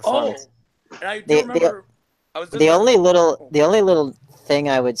shows in the performance. And I do remember. The only little thing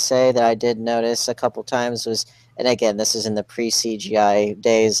I would say that I did notice a couple times was, and again, this is in the pre-CGI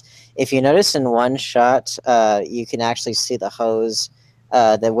days. If you notice in one shot, you can actually see the hose,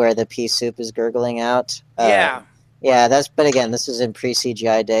 where the pea soup is gurgling out. Yeah. Yeah, but again, this is in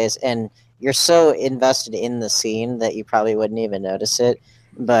pre-CGI days, and you're so invested in the scene that you probably wouldn't even notice it.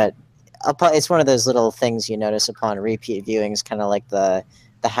 But it's one of those little things you notice upon repeat viewings, kind of like the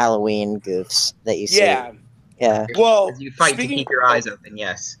Halloween goofs that you see. Yeah. Yeah. Well, you fight to keep your eyes open.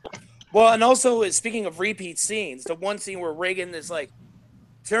 Yes. Well, and also speaking of repeat scenes, the one scene where Reagan is like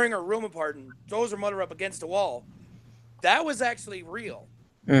tearing her room apart and throws her mother up against the wall, that was actually real.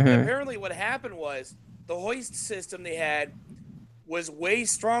 Mm-hmm. And apparently, what happened was the hoist system they had was way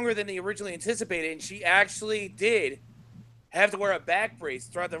stronger than they originally anticipated, and she actually did have to wear a back brace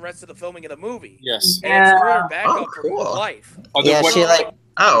throughout the rest of the filming of the movie. Yes. And it screwed her back up for life. What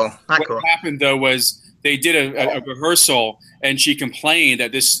happened though was they did a rehearsal, and she complained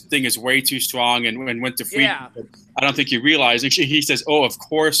that this thing is way too strong, and went to Friedkin. Yeah. I don't think you realize. And he says, "Oh, of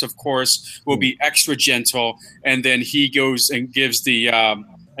course, we'll be extra gentle." And then he goes and gives the,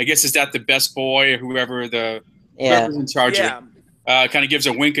 I guess is that the best boy or whoever's in charge of it, kind of gives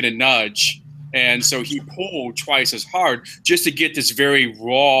a wink and a nudge. And so he pulled twice as hard just to get this very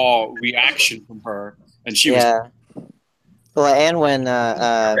raw reaction from her, and she was. Well, and when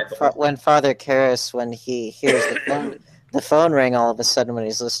Father Karras, when he hears the phone ring all of a sudden when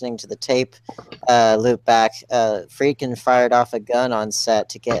he's listening to the tape loop back, Friedkin fired off a gun on set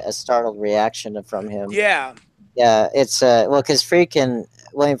to get a startled reaction from him. Yeah. Yeah, it's because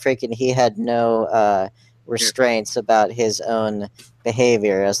William Friedkin, he had no restraints about his own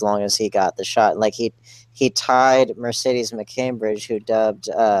behavior as long as he got the shot. Like he tied Mercedes McCambridge, who dubbed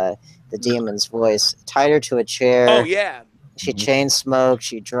the demon's voice, tied her to a chair. Oh yeah. She chain smoked.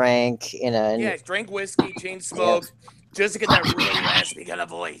 She drank. And drank whiskey, chain smoked, just to get that really raspy kind of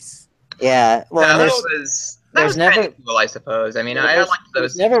voice. Yeah. Well, that was never cool, I suppose. I mean, I like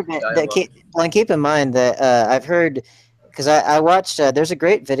those. Never been. Keep in mind that I've heard, because I watched. There's a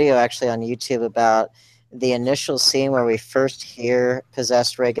great video actually on YouTube about the initial scene where we first hear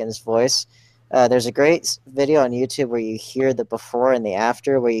possessed Reagan's voice. There's a great video on YouTube where you hear the before and the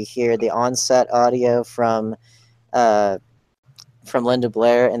after, where you hear the on-set audio from Linda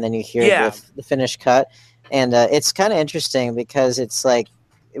Blair, and then you hear the finished cut. And it's kind of interesting because it's like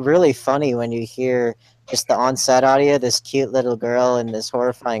really funny when you hear just the on-set audio, this cute little girl in this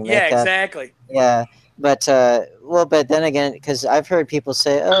horrifying makeup. Yeah, exactly. Yeah, but then again, because I've heard people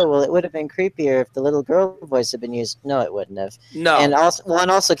say, "Oh, well, it would have been creepier if the little girl voice had been used." No, it wouldn't have. No. And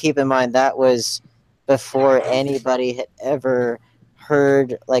also keep in mind that was before anybody had ever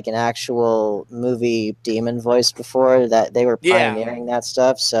heard like an actual movie demon voice before. That they were pioneering that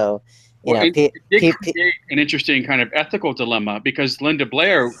stuff. So. It did create an interesting kind of ethical dilemma because Linda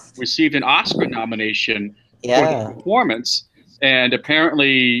Blair received an Oscar nomination for the performance, and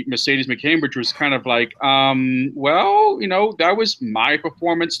apparently Mercedes McCambridge was kind of like, well, that was my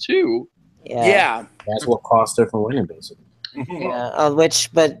performance too. Yeah. That's what cost her from winning, basically. Yeah,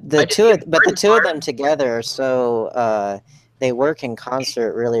 but the two of them together are so they work in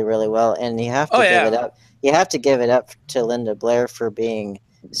concert really, really well, and you have to give it up. You have to give it up to Linda Blair for being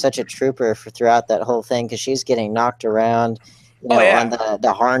such a trooper throughout that whole thing, because she's getting knocked around on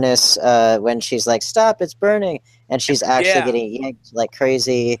the harness when she's like, "Stop, it's burning," and she's actually getting yanked like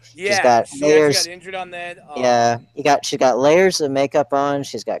crazy. She's got layers. She got injured on that. She's got layers of makeup on.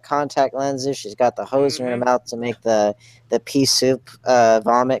 She's got contact lenses. She's got the hose in her mouth to make the pea soup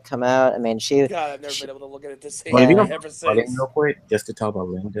vomit come out. I mean, God, I've never been able to look at it the same ever since. Real quick, just to talk about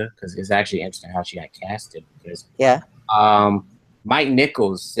Linda, because it's actually interesting how she got casted. Because Mike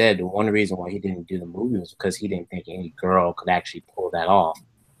Nichols said one reason why he didn't do the movie was because he didn't think any girl could actually pull that off,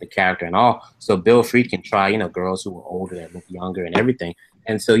 the character and all. So Bill Friedkin tried, girls who were older that looked younger and everything.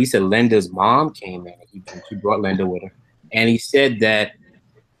 And so he said Linda's mom came in and he brought Linda with her. And he said that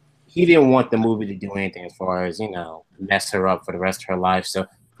he didn't want the movie to do anything as far as, mess her up for the rest of her life. So,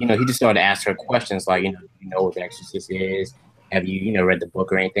 he just started to ask her questions like, you know what The Exorcist is? Have you, read the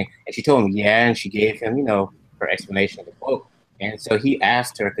book or anything? And she told him, yeah. And she gave him, her explanation of the book. And so he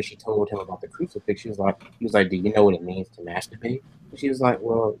asked her, because she told him about the crucifix. He was like, do you know what it means to masturbate? And she was like,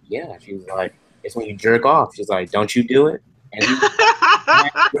 well, yeah. She was like, it's when you jerk off. She's like, don't you do it? And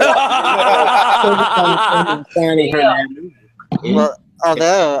he well,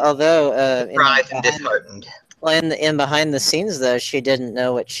 although surprised and disheartened. Well, in behind the scenes though, she didn't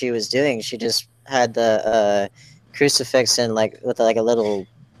know what she was doing. She just had the crucifix in with a little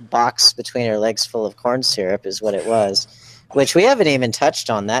box between her legs full of corn syrup is what it was, which we haven't even touched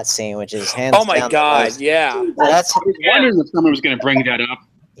on that scene, which is hands Oh my down the God! most- Yeah. Well, that's I was wondering if someone was going to bring that up.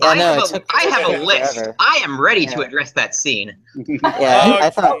 yeah, I no, have it a, took I have a list. forever. I am ready to address that scene. Yeah, I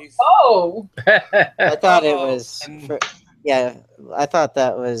thought Oh. I thought it was. Yeah, I thought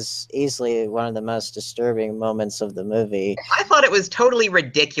that was easily one of the most disturbing moments of the movie. I thought it was totally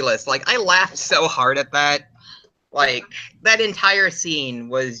ridiculous. Like, I laughed so hard at that. Like, that entire scene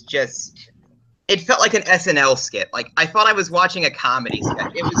was just... It felt like an SNL skit. Like, I thought I was watching a comedy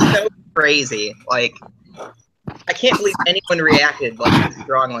sketch. It was so crazy. Like, I can't believe anyone reacted as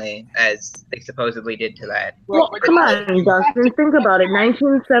strongly as they supposedly did to that. Well, come on, Dustin. Think about it.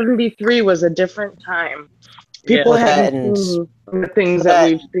 1973 was a different time. People Yeah. hadn't seen the things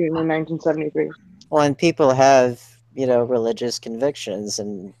that we've seen in 1973. When people have, religious convictions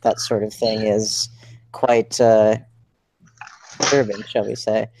and that sort of thing is quite disturbing, shall we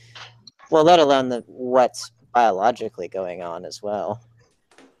say. Well, let alone what's biologically going on as well.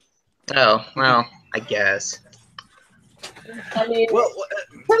 Oh, well, I guess. I mean,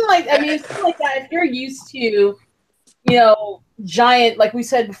 it's something like that. If you're used to, giant, like we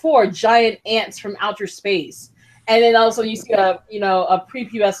said before, giant ants from outer space, and then also you see a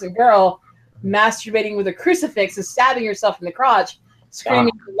prepubescent girl masturbating with a crucifix and stabbing herself in the crotch,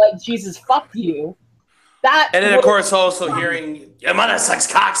 screaming, "Let Jesus fuck you." That, And then, of course, also hearing your mother sucks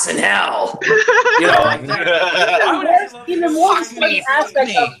cocks in hell. Like that. Even more disturbing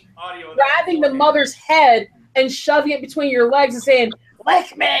aspect of grabbing the mother's head and shoving it between your legs and saying,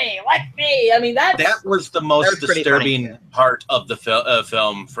 "Lick me, lick me." I mean, that was the most disturbing part of the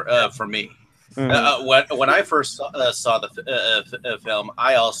film for me. When I first saw the film,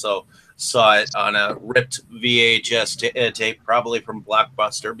 I also saw it on a ripped VHS tape, probably from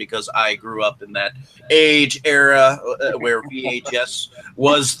Blockbuster, because I grew up in that age era where VHS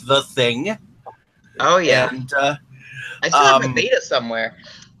was the thing. Oh yeah, and, I still have a beta somewhere.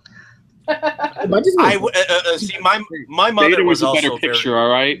 See, my mother Beta was a also better picture, all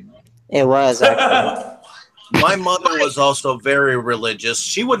right? It was, actually. My mother was also very religious.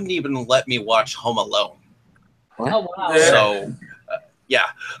 She wouldn't even let me watch Home Alone. Oh wow! So, yeah.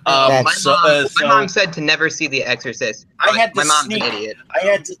 My mom said to never see The Exorcist. I had to my mom's sneak. an idiot. I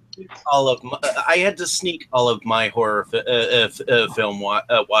had to sneak all of my horror film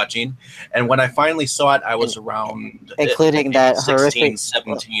watching, and when I finally saw it, I was around Including that 16, horrific,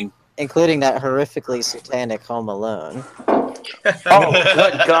 17. Including that horrifically satanic Home Alone. Oh,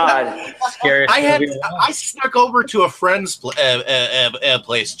 good God! Scariest movie. I snuck over to a friend's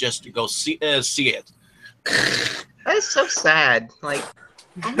place just to go see it. That is so sad. Like,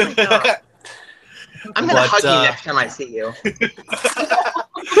 oh my God. I'm gonna hug you next time I see you.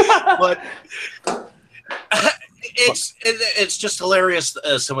 But it's just hilarious.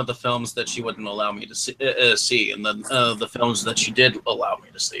 Some of the films that she wouldn't allow me to see, and then the films that she did allow me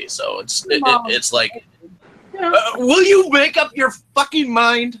to see. So it's like, will you make up your fucking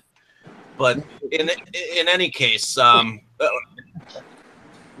mind? But in any case,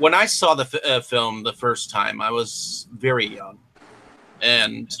 when I saw the film the first time, I was very young,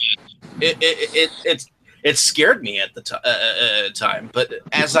 and it scared me at the time. But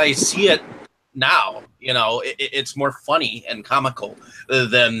as I see it now, it's more funny and comical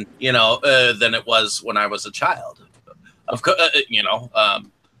than it was when I was a child. Of course,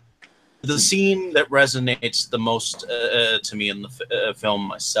 the scene that resonates the most to me in the film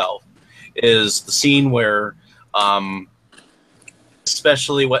myself is the scene where,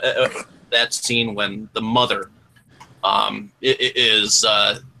 especially that scene when the mother is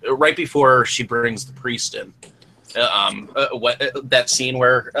right before she brings the priest in. That scene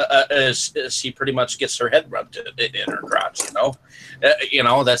where she pretty much gets her head rubbed in her crotch,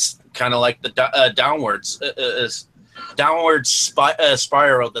 that's kind of like the downward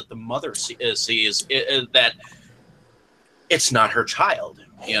spiral that the mother sees, that it's not her child,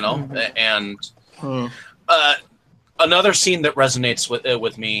 and another scene that resonates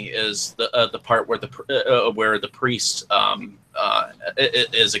with me is the part where the priest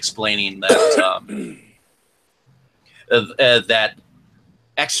is explaining that that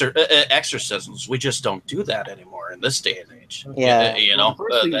exorcisms, we just don't do that anymore in this day and age. Yeah.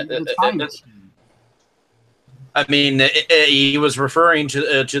 I mean, he was referring to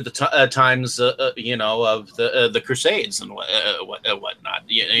the times, of the Crusades and whatnot.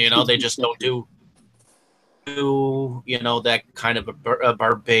 They just don't do that kind of a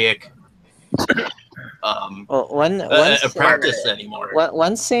barbaric practice anymore.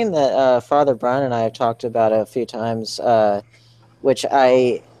 One scene that Father Brown and I have talked about a few times, which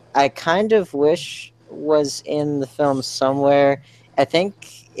I I kind of wish was in the film somewhere. I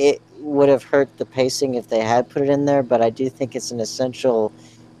think it would have hurt the pacing if they had put it in there, but I do think it's an essential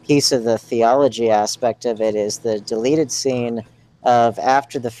piece of the theology aspect of it is the deleted scene of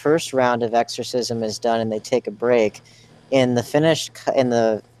after the first round of exorcism is done and they take a break. In the finished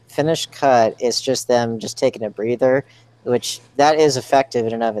cut, it's just them just taking a breather, which that is effective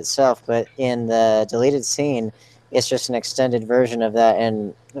in and of itself, but in the deleted scene, it's just an extended version of that,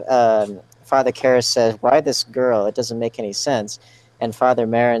 and Father Karras says, "Why this girl? It doesn't make any sense." And Father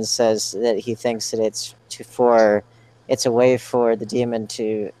Marin says that he thinks that it's a way for the demon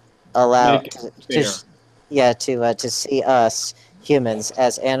to allow to see us humans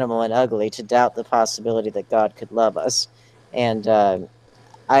as animal and ugly, to doubt the possibility that God could love us. And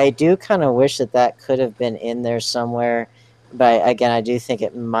I do kind of wish that could have been in there somewhere. But again, I do think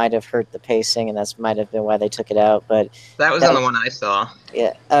it might have hurt the pacing, and that's might have been why they took it out. But that was on the one I saw.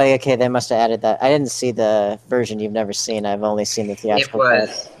 Yeah. Oh, okay. They must have added that. I didn't see the version you've never seen. I've only seen the theatrical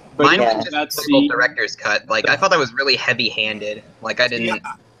cut. Mine was just the full director's cut. Like I thought that was really heavy-handed. Like I didn't. Yeah.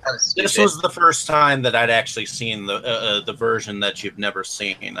 This was the first time that I'd actually seen the version that you've never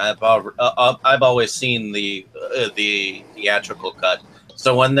seen. I've always seen the theatrical cut.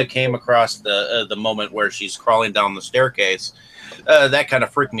 So when they came across the moment where she's crawling down the staircase, that kind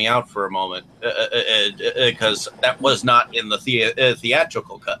of freaked me out for a moment because that was not in the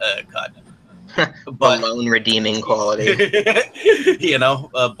theatrical cut. But alone redeeming quality, you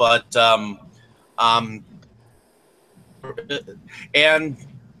know. And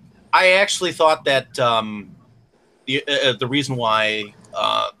I actually thought that the reason why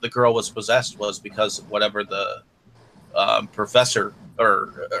the girl was possessed was because of whatever the professor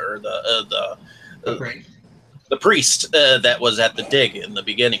or the priest that was at the dig in the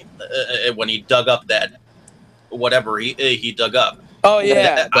beginning when he dug up that whatever he dug up. Oh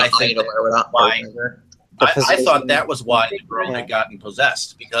yeah, I think why. I thought that was why the girl had gotten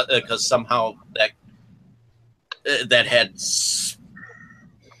possessed because somehow that had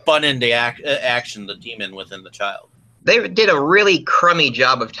spun into action the demon within the child. They did a really crummy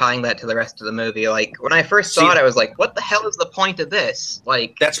job of tying that to the rest of the movie. Like when I first saw it, I was like, "What the hell is the point of this?"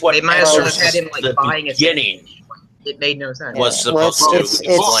 Like that's what they might as well have had him like buying a beginning. It made no sense. Was supposed to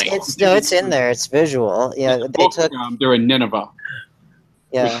explain. It's in there. It's visual. Yeah, they took. They're in Nineveh.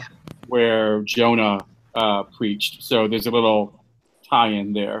 Yeah. Where Jonah preached. So there's a little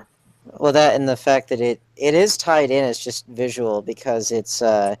tie-in there. Well, that and the fact that it is tied in. It's just visual because it's.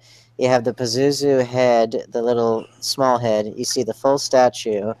 You have the Pazuzu head, the little small head. You see the full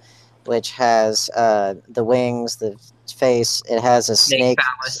statue, which has the wings, the face. It has a snake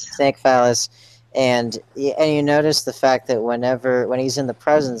phallus, and you notice the fact that when he's in the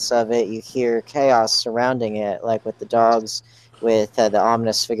presence of it, you hear chaos surrounding it, like with the dogs, with the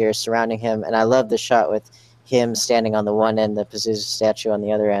ominous figures surrounding him. And I love the shot with him standing on the one end, the Pazuzu statue on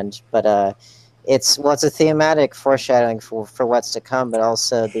the other end. But it's a thematic foreshadowing for what's to come, but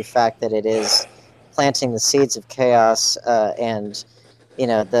also the fact that it is planting the seeds of chaos and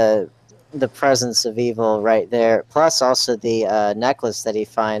the presence of evil right there. Plus also the necklace that he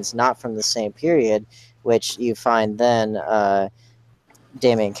finds, not from the same period, which you find then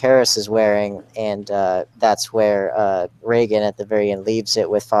Damien Karras is wearing, and that's where Reagan at the very end leaves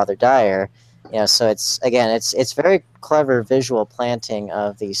it with Father Dyer. So it's very clever visual planting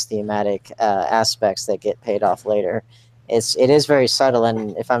of these thematic aspects that get paid off later. It is very subtle,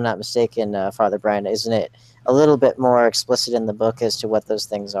 and if I'm not mistaken, Father Brian, isn't it a little bit more explicit in the book as to what those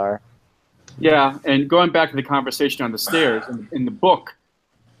things are? Yeah, and going back to the conversation on the stairs, in the book,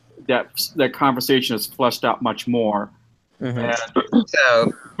 that conversation is fleshed out much more. Mm-hmm. And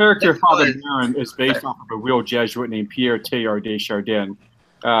the character Father Marin is based off of a real Jesuit named Pierre Teilhard de Chardin,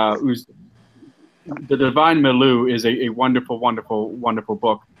 who's The Divine Milieu is a wonderful, wonderful, wonderful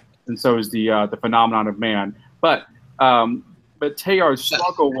book, and so is the Phenomenon of Man. But Teilhard's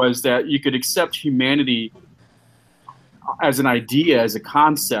struggle was that you could accept humanity as an idea, as a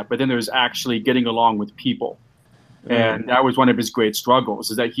concept, but then there's actually getting along with people, and that was one of his great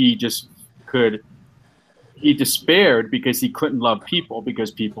struggles. Is that he despaired because he couldn't love people because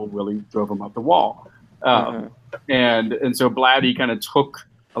people really drove him up the wall, and so Blatty kind of took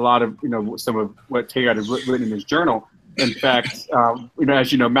a lot of some of what Teilhard had written in his journal. In fact,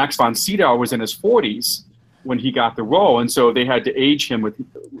 as you know, Max von Sydow was in his 40s when he got the role, and so they had to age him with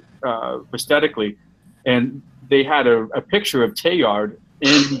prosthetically, and they had a picture of Teilhard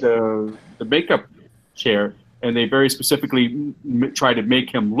in the makeup chair, and they very specifically tried to make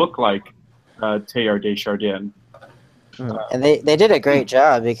him look like Teilhard de Chardin. And they did a great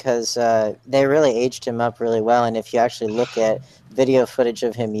job because they really aged him up really well. And if you actually look at video footage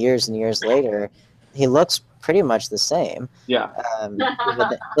of him years and years later, he looks pretty much the same. Yeah.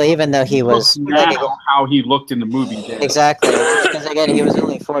 Even though he was now how he looked in the movie. Then. Exactly, because again, he was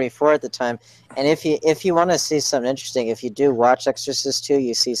only 44 at the time. And if you want to see something interesting, if you do watch Exorcist 2,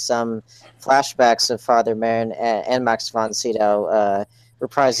 you see some flashbacks of Father Merrin, and Max von Sydow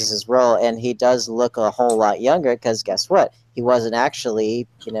reprises his role, and he does look a whole lot younger. Because guess what? He wasn't actually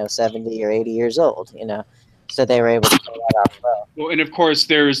 70 or 80 years old. So they were able to pull that off well. Well, and of course,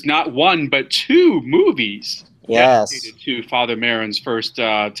 there's not one but two movies dedicated to Father Merrin's first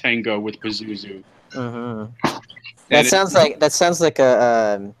tango with Pazuzu. Mm-hmm. That sounds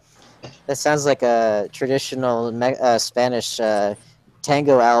like a traditional Spanish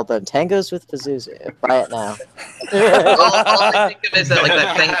tango album. Tangos with Pazuzu. Buy it now. all I think of is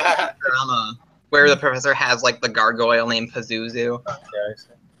that thing drama where the professor has like the gargoyle named Pazuzu.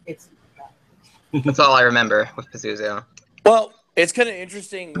 That's all I remember with Pazuzu. Well, it's kind of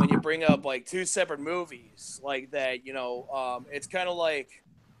interesting when you bring up like two separate movies like that. It's kind of like,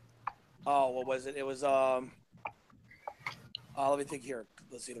 what was it? It was let me think here.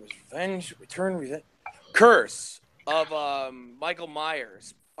 Let's see. There was Revenge, Return, Curse of Michael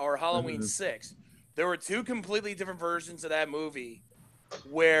Myers or Halloween 6. There were two completely different versions of that movie,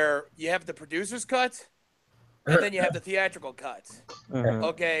 where you have the producer's cut. And then you have the theatrical cut.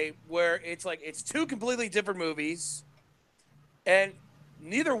 Okay, where it's two completely different movies, and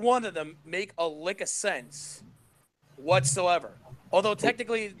neither one of them make a lick of sense whatsoever. Although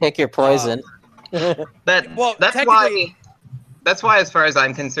technically, pick your poison. That's why, as far as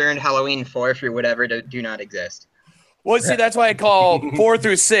I'm concerned, Halloween 4 through whatever do not exist. Well, see, that's why I call 4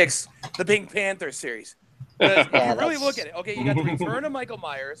 through 6 the Pink Panther series. Because if you really look at it, okay, you got the Return of Michael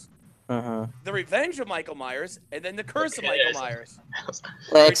Myers. The Revenge of Michael Myers, and then the Curse of Michael Myers.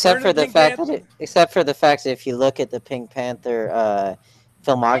 Well, except for the fact that if you look at the Pink Panther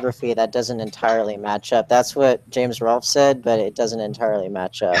filmography, that doesn't entirely match up. That's what James Rolfe said, but it doesn't entirely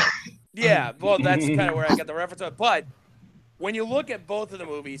match up. Yeah, well, that's kind of where I got the reference of. But when you look at both of the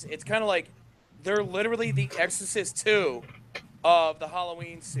movies, it's kind of like they're literally the Exorcist 2 of the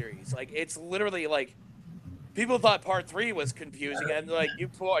Halloween series. Like, it's literally like, people thought part 3 was confusing, and like you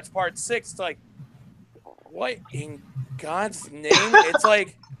watch part 6, it's like, what in God's name? It's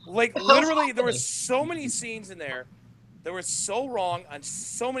like literally there were so many scenes in there that were so wrong on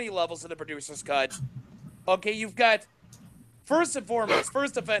so many levels of the producer's cut. Okay, you've got first and foremost,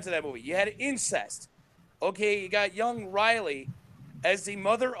 first offense of that movie, you had incest. Okay, you got young Riley as the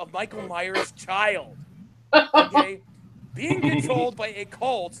mother of Michael Myers' child. Okay, being controlled by a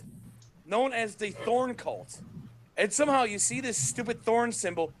cult known as the Thorn Cult. And somehow you see this stupid thorn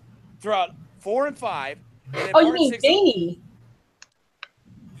symbol throughout 4 and 5. And then you mean Janie?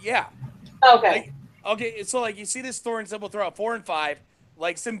 Yeah. Okay. So you see this thorn symbol throughout 4 and 5,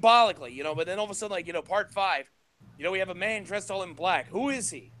 like symbolically, but then all of a sudden, part 5, we have a man dressed all in black. Who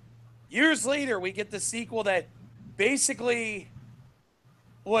is he? Years later, we get the sequel that basically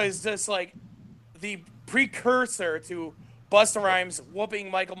was just like the precursor to Busta Rhymes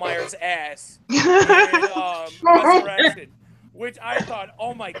whooping Michael Myers' ass in Resurrection, which I thought,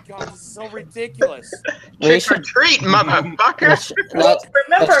 oh my God, this is so ridiculous. Trick or treat, motherfucker!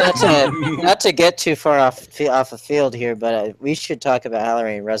 Not to get too far off a field here, but we should talk about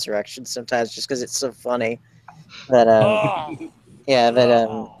Halloween Resurrection sometimes, just because it's so funny. But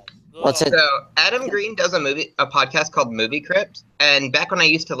what's it? So Adam Green does a podcast called Movie Crypt, and back when I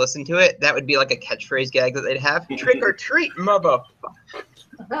used to listen to it, that would be like a catchphrase gag that they'd have: "Trick or treat, motherfucker."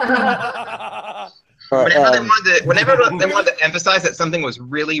 Whenever they wanted to emphasize that something was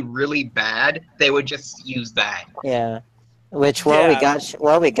really, really bad, they would just use that. Yeah. Which while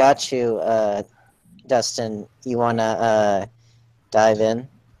we got you, Dustin, you wanna dive in?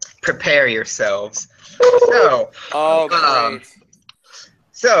 Prepare yourselves.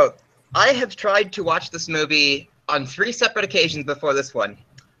 So, I have tried to watch this movie on 3 separate occasions before this one.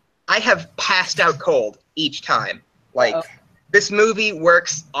 I have passed out cold each time. This movie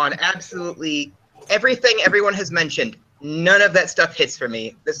works on absolutely everything everyone has mentioned. None of that stuff hits for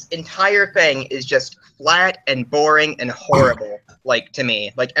me. This entire thing is just flat and boring and horrible, to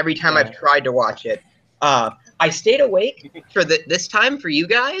me. Every time I've tried to watch it. I stayed awake for this time for you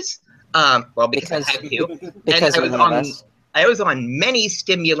guys. Because I had to. Because I was on many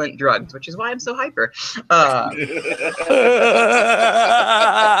stimulant drugs, which is why I'm so hyper.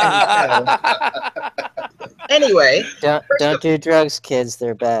 Anyway. Don't do drugs, kids.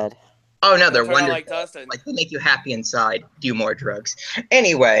 They're bad. Oh, no, they're wonderful. They make you happy inside. Do more drugs.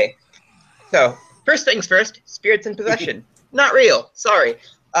 Anyway. So, first things first, spirits in possession. Not real. Sorry.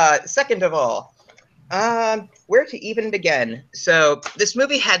 Second of all, Where to even begin? So this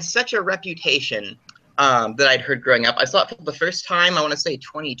movie had such a reputation that I'd heard growing up. I saw it for the first time, I want to say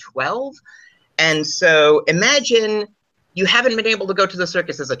 2012. And so imagine you haven't been able to go to the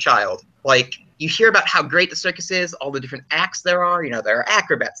circus as a child. Like, you hear about how great the circus is, all the different acts there are. You know, there are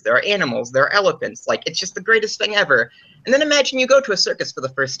acrobats, there are animals, there are elephants. Like, it's just the greatest thing ever. And then imagine you go to a circus for the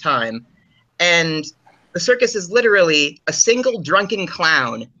first time, and the circus is literally a single drunken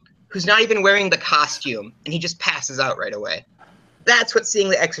clown who's not even wearing the costume, and he just passes out right away. That's what seeing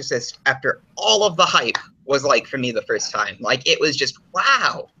The Exorcist after all of the hype was like for me the first time. Like, it was just,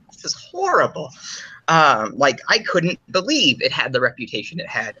 wow, this is horrible. Like, I couldn't believe it had the reputation it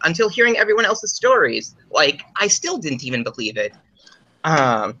had until hearing everyone else's stories. Like, I still didn't even believe it.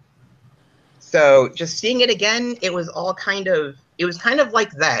 So just seeing it again, it was kind of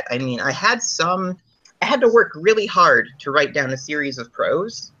like that. I mean, I had to work really hard to write down a series of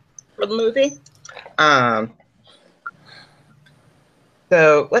pros for the movie.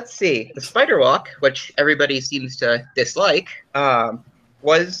 So let's see. The spider walk, which everybody seems to dislike,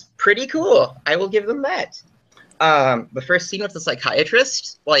 was pretty cool. I will give them that. The first scene with the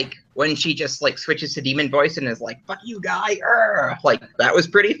psychiatrist, like when she just like switches to demon voice and is like, "Fuck you, guy!" Like, that was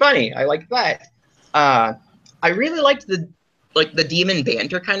pretty funny. I liked that. I really liked the demon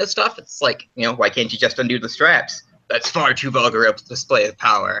banter kind of stuff. It's like, you know, why can't you just undo the straps? That's far too vulgar a display of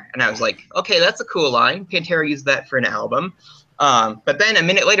power. And I was like, okay, that's a cool line. Pantera used that for an album. But then a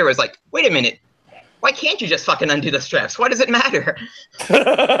minute later, I was like, wait a minute. Why can't you just fucking undo the straps? Why does it matter?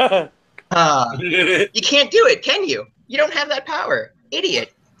 You can't do it, can you? You don't have that power.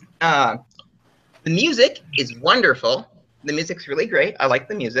 Idiot. The music is wonderful. The music's really great. I like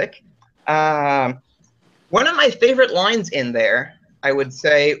the music. One of my favorite lines in there, I would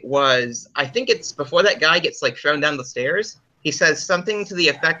say, was, I think it's before that guy gets like thrown down the stairs. He says something to the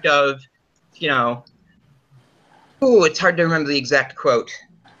effect of, you know, ooh, it's hard to remember the exact quote,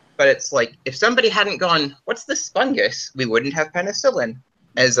 but it's like, if somebody hadn't gone, "What's this fungus?" we wouldn't have penicillin.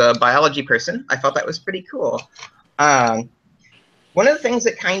 As a biology person, I thought that was pretty cool. One of the things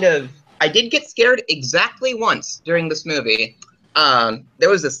that I did get scared exactly once during this movie. There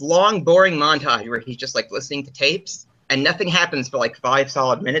was this long, boring montage where he's just like listening to tapes, and nothing happens for like 5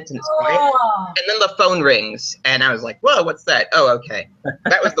 solid minutes, and it's quiet. And then the phone rings, and I was like, "Whoa, what's that?" Oh, okay.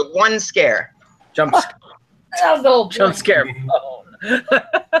 That was the one scare. Jump scare phone.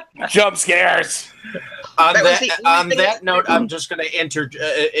 Jump scares. On that note, I'm just going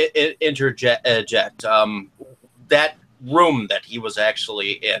to interject. That room that he was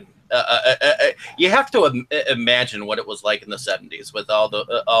actually in. You have to imagine what it was like in the 70s with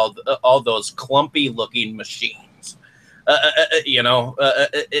all those clumpy looking machines. You know,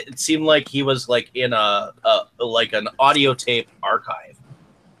 it seemed like he was like in like an audio tape archive.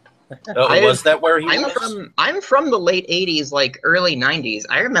 Was that where he was? I'm from the late 80s, like early 90s.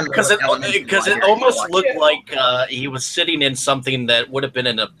 I remember because it almost looked like he was sitting in something that would have been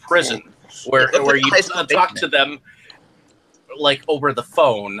in a prison where you talk to them like over the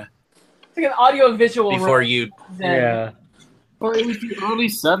phone. It's like an audio visual before you. Yeah. Well, it was the early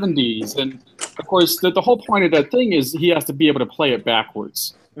 70s, and of course, the whole point of that thing is he has to be able to play it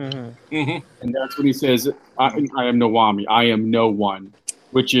backwards. Mm-hmm. Mm-hmm. And that's when he says, I am Nawami, I am no one,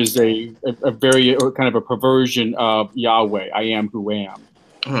 which is a very kind of a perversion of Yahweh, I am who am.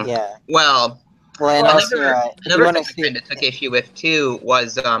 Yeah. Well, another thing I kind of took issue with too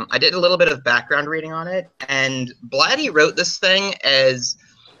was I did a little bit of background reading on it, and Blatty wrote this thing as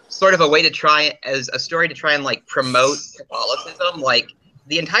sort of a way to try, as a story to try and like promote Catholicism. Like,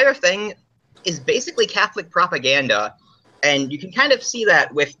 the entire thing is basically Catholic propaganda, and you can kind of see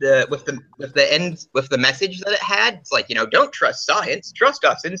that with the message that it had. It's like, you know, don't trust science, trust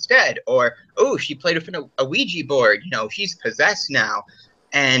us instead. Or, oh, she played with a Ouija board, you know, she's possessed now.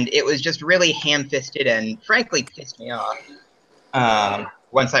 And it was just really ham-fisted and frankly pissed me off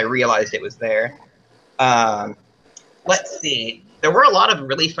once I realized it was there. Let's see. There were a lot of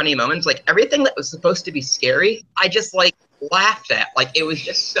really funny moments. Like, everything that was supposed to be scary, I just like laughed at. Like, it was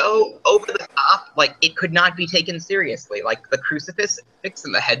just so over the top. Like, it could not be taken seriously. Like, the crucifix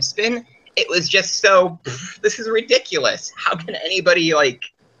and the head spin, it was just so, this is ridiculous. How can anybody like,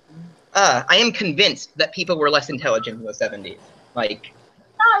 I am convinced that people were less intelligent in the 70s. Like,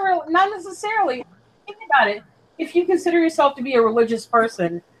 not necessarily. Think about it. If you consider yourself to be a religious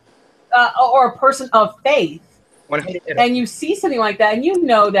person or a person of faith, and you see something like that, and you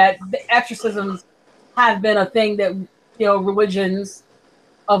know that the exorcisms have been a thing that, you know, religions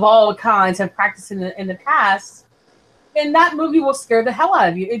of all kinds have practiced in the past, then that movie will scare the hell out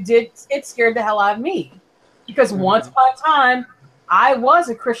of you. It scared the hell out of me, because once upon a time I was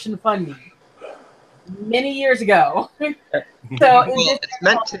a Christian fundy. many years ago. Well, it's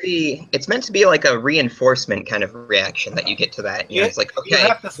meant to be like a reinforcement kind of reaction that you get to that. You know, it's like, okay,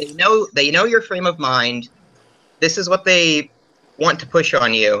 they know your frame of mind. This is what they want to push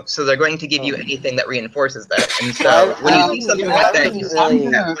on you, so they're going to give you anything that reinforces that. And so when you see something like that, you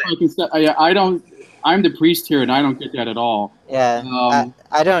I'm the priest here, and I don't get that at all. Yeah,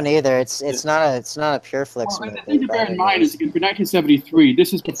 I don't either. It's not a Pure Flix movie. The thing to bear in mind is, for 1973,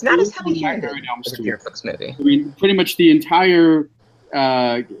 this is it's not as heavy-handed as a Pure Flix movie. I mean, pretty much the entire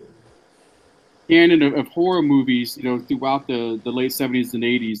canon of horror movies, you know, throughout the late 70s and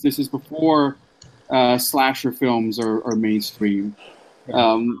 80s. This is before slasher films are mainstream,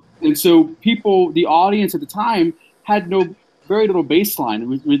 and so the audience at the time had very little baseline,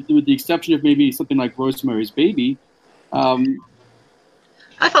 with the exception of maybe something like Rosemary's Baby. I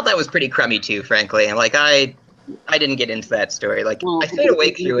thought that was pretty crummy too, frankly. And like I didn't get into that story. Like I stayed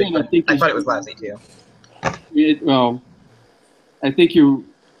awake through it, but I thought it was lousy too. I think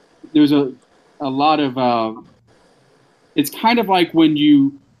there's a lot of. It's kind of like when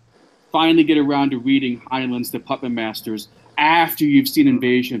you finally get around to reading Heinlein's The Puppet Masters after you've seen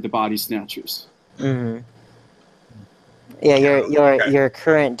Invasion of the Body Snatchers. Mm-hmm. Yeah, your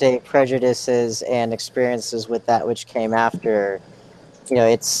current day prejudices and experiences with that which came after, you know,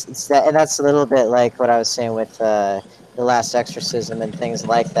 it's that, and that's a little bit like what I was saying with The Last Exorcism and things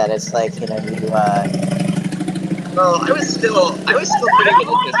like that. It's like, you know, Well, I was still pretty good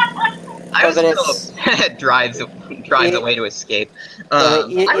at this. I was still drives a way to escape. You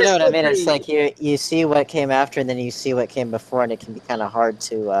know what I mean? It's like you see what came after, and then you see what came before, and it can be kind of hard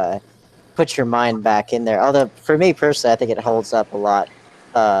to put your mind back in there. Although for me personally, I think it holds up a lot.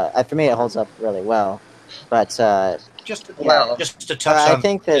 For me, it holds up really well. But just to touch on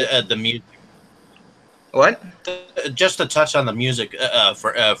the music. What? Just to touch on the music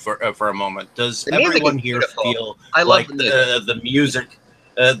for a moment. Does everyone here feel I like love the music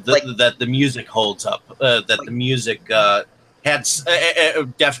that the music holds up? That the music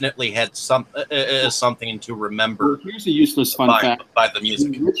definitely had something to remember. Here's a useless fun fact by the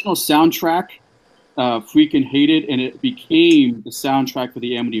music. The original soundtrack, freaking hated, and it became the soundtrack for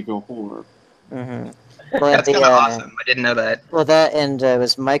the Amityville Horror. Mm-hmm. That's kind of awesome. I didn't know that. Well, that and it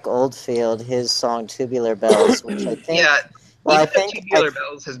was Mike Oldfield, his song "Tubular Bells," which I think. Yeah. Well, I think Tubular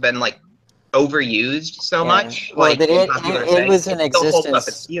Bells has been like overused so much. Well, like, but it was in existence.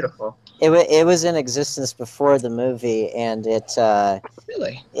 It's beautiful. It was in existence before the movie, and it.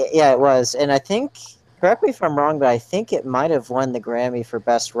 Really? Yeah, it was, and I think. Correct me if I'm wrong, but I think it might have won the Grammy for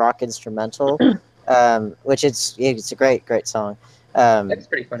Best Rock Instrumental, which it's a great song. That's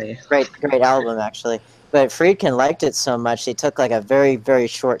pretty funny. Great album actually. But Friedkin liked it so much, he took like a very, very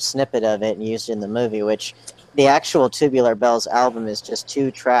short snippet of it and used it in the movie, which the actual Tubular Bells album is just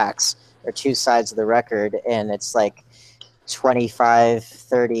 2 tracks, or 2 sides of the record, and it's like 25,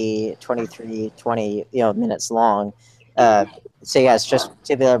 30, 23, 20 minutes long. So yeah, it's just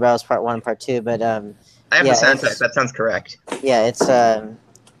Tubular Bells Part 1 and Part 2, but I have the soundtrack, that sounds correct. Yeah,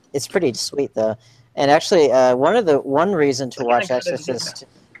 it's pretty sweet though. And actually, one reason to watch Exorcist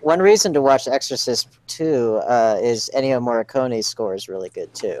 2 is Ennio Morricone's score is really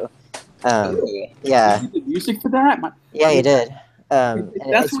good too. Yeah. The music for that? Yeah, he did.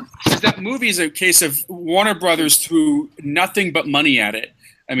 That movie is a case of Warner Brothers threw nothing but money at it.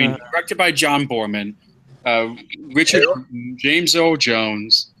 I mean, directed by John Borman, James Earl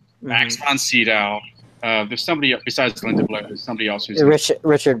Jones, Max von Sydow. There's somebody besides Linda Blair. There's somebody else who's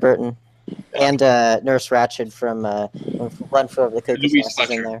Richard Burton. And Nurse Ratched from One Flew Over the Cuckoo's Nest is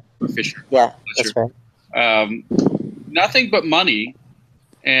in there. Fisher. Yeah, that's right. Nothing but money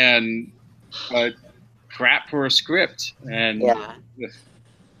and crap for a script. And yeah.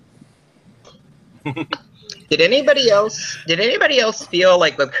 Did anybody else feel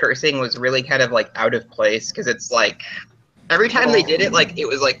like the cursing was really kind of like out of place? Because it's like every time they did it, like it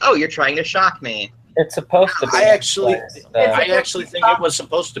was like, oh, you're trying to shock me. It's supposed to be. I actually think it was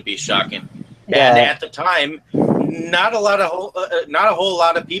supposed to be shocking, and at the time, not a whole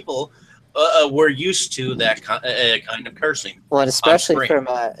lot of people were used to that kind of cursing. Well, and especially from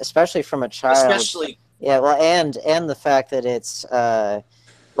a child. Yeah, well, and the fact that it's in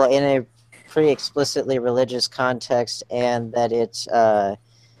a pretty explicitly religious context, and that it's and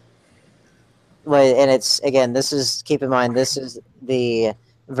it's again. Keep in mind, this is the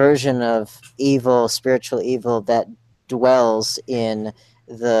version of evil, spiritual evil, that dwells in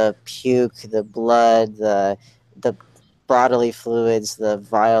the puke, the blood, the bodily fluids, the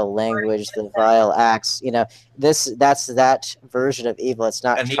vile language, the vile acts. You know, that's that version of evil. It's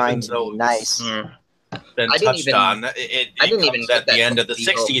not trying to be nice. been I didn't touched even- on. It I didn't comes even at get the that end of the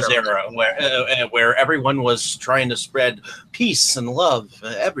evil '60s from- era, where everyone was trying to spread peace and love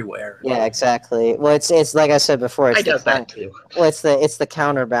everywhere. Yeah, exactly. Well, it's like I said before. It's I does that too. Well, it's the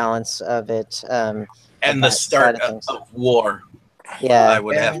counterbalance of it. And of the that start side of things. of war, Yeah. I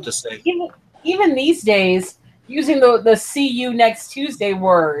would have to say. Even these days, using the "see you next Tuesday"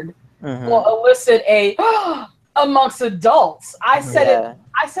 word Mhm. will elicit a amongst adults. I said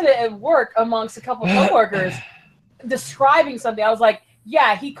Yeah. it at work amongst a couple of coworkers, describing something. I was like,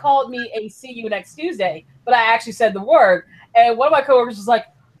 "Yeah, he called me a see you next Tuesday," but I actually said the word. And one of my coworkers was like,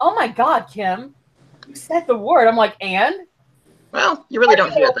 "Oh my God, Kim, you said the word." I'm like, "And?" Well, you really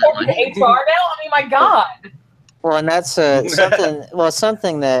don't hear it that much. HR now? I mean, my God. Well, and that's something. Well,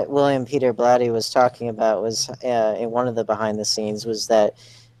 something that William Peter Blatty was talking about was in one of the behind the scenes was that,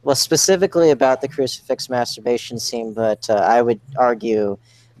 well, specifically about the crucifix masturbation scene, but I would argue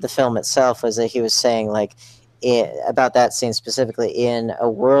the film itself was that he was saying like about that scene specifically in a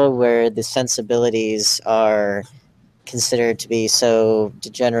world where the sensibilities are considered to be so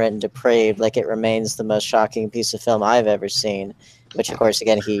degenerate and depraved, like it remains the most shocking piece of film I've ever seen. Which, of course,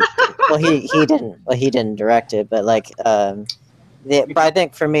 again, he didn't direct it, but like, but I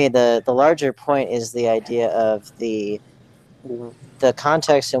think for me, the larger point is the idea of the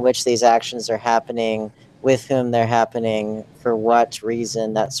context in which these actions are happening, with whom they're happening, for what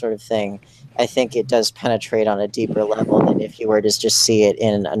reason, that sort of thing. I think it does penetrate on a deeper level than if you were to just see it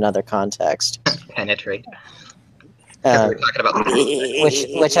in another context. Penetrate. We're talking about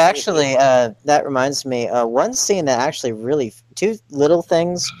Which actually that reminds me one scene that actually really two little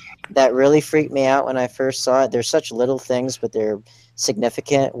things that really freaked me out when I first saw it. They're such little things, but they're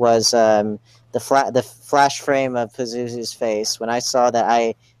significant. Was the flash frame of Pazuzu's face. When I saw that,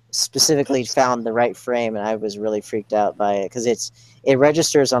 I specifically found the right frame, and I was really freaked out by it because it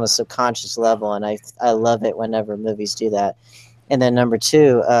registers on a subconscious level, and I love it whenever movies do that. And then number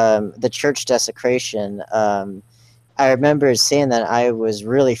two, the church desecration. I remember seeing that. I was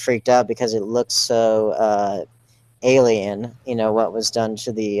really freaked out because it looked so alien, what was done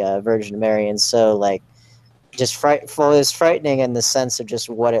to the Virgin Mary, and so like just frightful. It was frightening in the sense of just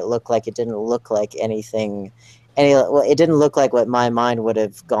what it looked like. It didn't look like anything. It didn't look like what my mind would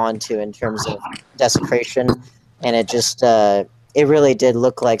have gone to in terms of desecration, and it just it really did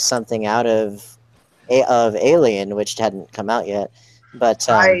look like something out of Alien, which hadn't come out yet. But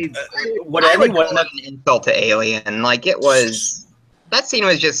I would call that an insult to Alien. Like that scene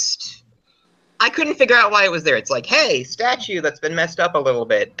was just. I couldn't figure out why it was there. It's like, hey, statue that's been messed up a little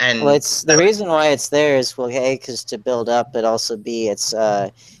bit, and well, it's the reason why it's there is A, because to build up, but also B, it's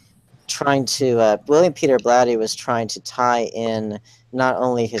trying to. William Peter Blatty was trying to tie in not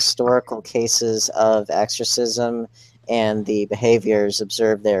only historical cases of exorcism and the behaviors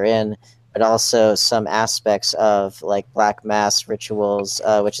observed therein, but also some aspects of like black mass rituals,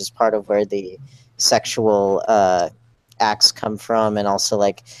 which is part of where the sexual acts come from, and also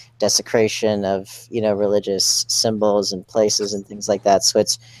like desecration of religious symbols and places and things like that. So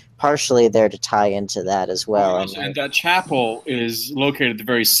it's partially there to tie into that as well. And that chapel is located at the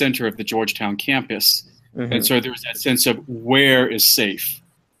very center of the Georgetown campus, and so there's that sense of where is safe.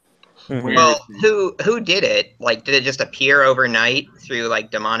 Well, who did it? Like, did it just appear overnight through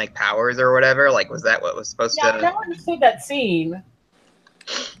like demonic powers or whatever? Like, was that what was supposed I to? never understood that scene.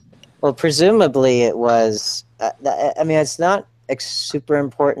 Well, presumably it was. I mean, it's not super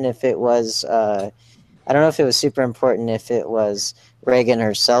important if it was. I don't know if it was super important if it was Reagan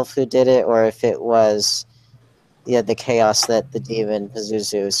herself who did it, or if it was, the chaos that the demon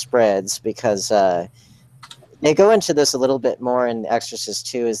Pazuzu spreads, because. They go into this a little bit more in Exorcist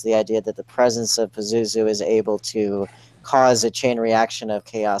 2, is the idea that the presence of Pazuzu is able to cause a chain reaction of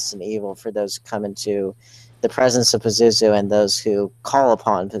chaos and evil for those who come into the presence of Pazuzu and those who call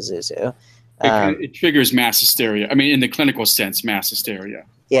upon Pazuzu. It triggers mass hysteria. I mean, in the clinical sense, mass hysteria.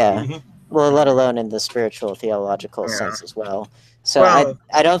 Yeah. Well, let alone in the spiritual, theological sense as well. So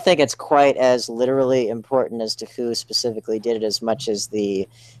I don't think it's quite as literally important as to who specifically did it as much as the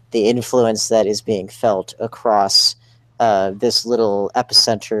influence that is being felt across this little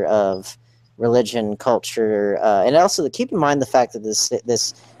epicenter of religion, culture, and also keep in mind the fact that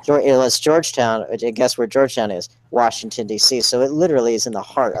it's Georgetown. I guess where Georgetown is, Washington D.C. So it literally is in the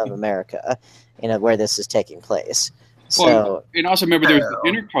heart of America, where this is taking place. Well, and also remember there's the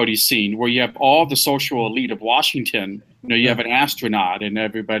dinner party scene where you have all the social elite of Washington. You have an astronaut and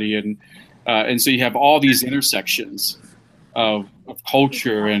everybody, and so you have all these intersections of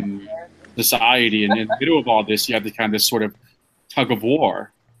culture and society, and in the middle of all this, you have the kind of this sort of tug of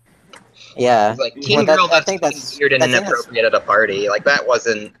war. Yeah, like teen girl, I think that's weird and inappropriate at a party. Like that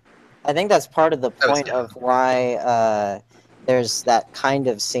wasn't. I think that's part of the point of why there's that kind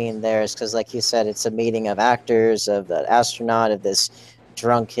of scene there, is because, like you said, it's a meeting of actors, of the astronaut, of this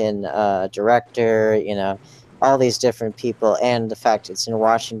drunken director, you know, all these different people, and the fact it's in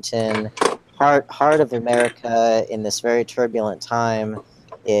Washington, heart of America in this very turbulent time.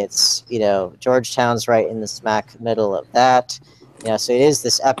 It's, you know, Georgetown's right in the smack middle of that. You know, so it is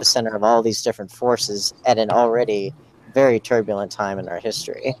this epicenter of all these different forces at an already very turbulent time in our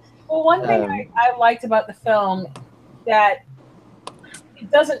history. Well, one thing I liked about the film that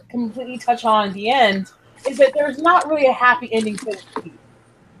it doesn't completely touch on at the end is that there's not really a happy ending to the piece.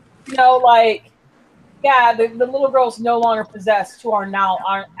 You know, like, yeah, the little girl's no longer possessed to our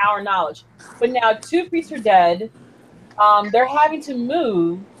knowledge, but now two priests are dead. They're having to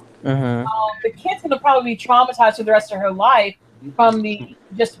move. Mm-hmm. The kid's gonna probably be traumatized for the rest of her life from the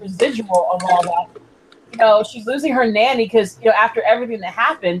just residual of all that. You know, she's losing her nanny because, you know, after everything that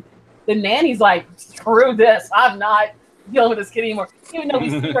happened, the nanny's like, screw this, I'm not dealing with this kid anymore. Even though we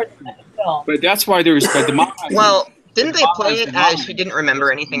see her in the film. But that's why there's. But the mom. Well, didn't they play it as she didn't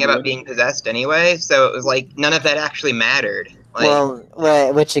remember anything about being possessed anyway? So it was like none of that actually mattered. Like,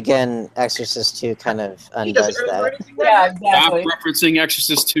 well, which again, Exorcist 2 kind of undoes that. Yeah, exactly. Stop referencing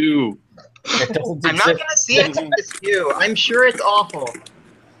Exorcist 2. I'm not gonna see Exorcist 2. I'm sure it's awful.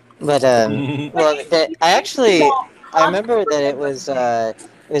 But I remember that it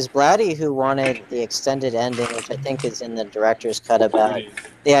was Blatty who wanted the extended ending, which I think is in the director's cut, about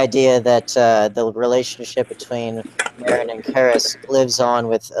the idea that the relationship between Marin and Karras lives on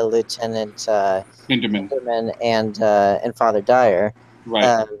with Lieutenant Hinderman and Father Dyer.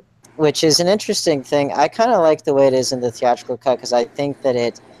 Right. Which is an interesting thing. I kind of like the way it is in the theatrical cut because I think that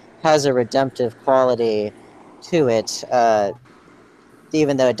it has a redemptive quality to it,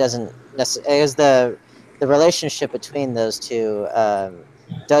 even though it doesn't necessarily. As the relationship between those two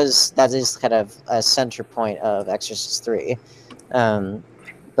that is kind of a center point of Exorcist 3.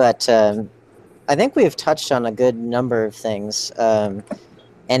 But I think we've touched on a good number of things.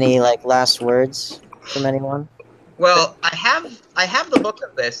 Any last words from anyone? Well, I have the book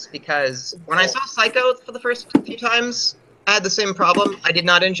of this because when I saw Psycho for the first few times, I had the same problem. I did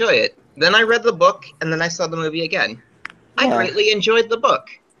not enjoy it. Then I read the book, and then I saw the movie again. I greatly enjoyed the book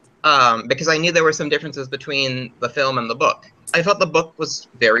because I knew there were some differences between the film and the book. I thought the book was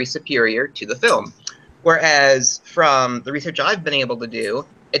very superior to the film. Whereas from the research I've been able to do,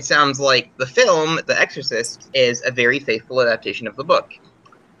 it sounds like the film, The Exorcist, is a very faithful adaptation of the book.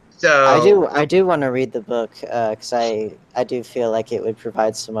 So I do want to read the book because I do feel like it would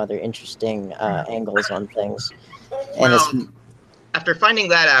provide some other interesting angles on things. And after finding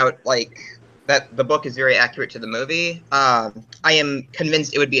that out, that the book is very accurate to the movie, I am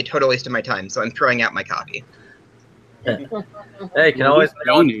convinced it would be a total waste of my time. So I'm throwing out my copy. Hey, you can always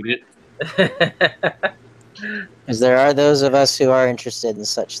donate it. Because there are those of us who are interested in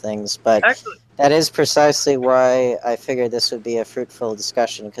such things, but that is precisely why I figured this would be a fruitful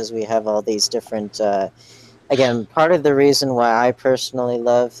discussion, because we have all these different, again, part of the reason why I personally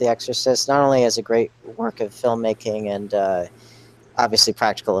love The Exorcist, not only as a great work of filmmaking and obviously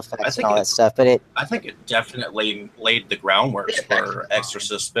practical effects and all that stuff, but I think it definitely laid the groundwork for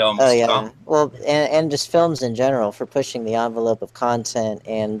Exorcist films. Oh yeah, well, and just films in general, for pushing the envelope of content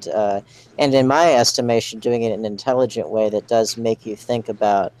and in my estimation, doing it in an intelligent way that does make you think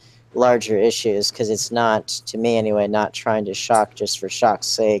about larger issues, because it's not, to me anyway, not trying to shock just for shock's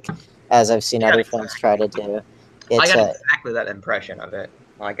sake, as I've seen other films try to do. I got exactly that impression of it.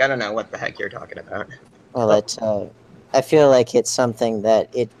 I don't know what the heck you're talking about. Well, I feel like it's something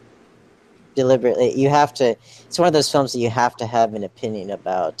that it deliberately, it's one of those films that you have to have an opinion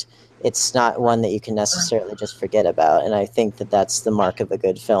about. It's not one that you can necessarily just forget about, and I think that that's the mark of a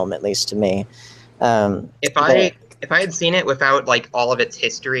good film, at least to me. If I had seen it without all of its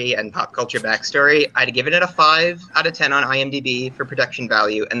history and pop culture backstory, I'd have given it a 5 out of 10 on IMDb for production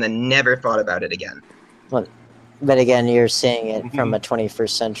value, and then never thought about it again. Well, but again, you're seeing it from a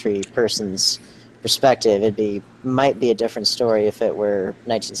 21st century person's perspective. Might be a different story if it were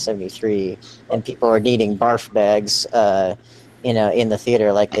 1973 and people were needing barf bags, in the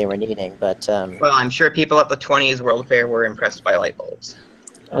theater like they were needing. But well, I'm sure people at the 20s World Fair were impressed by light bulbs.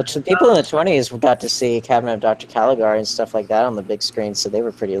 Which the people in the 20s got to see Cabinet of Dr. Caligari and stuff like that on the big screen, so they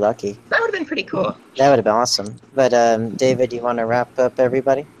were pretty lucky. That would have been pretty cool. That would have been awesome. But David, do you want to wrap up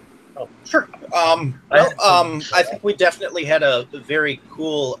everybody? Oh, sure. I think we definitely had a very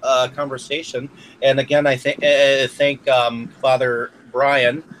cool conversation, and again, I thank Father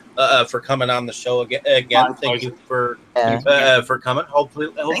Brian for coming on the show again. Thank you for coming.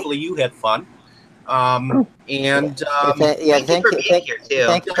 Hopefully you had fun. And Yeah, thank you, being here too.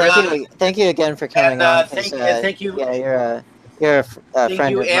 thank you again for coming on. 'cause, thank you. Yeah, you're a Thank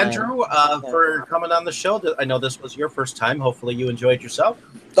friend you, of mine. Andrew, for coming on the show. I know this was your first time. Hopefully, you enjoyed yourself.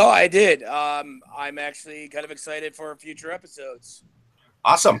 Oh, I did. I'm actually kind of excited for future episodes.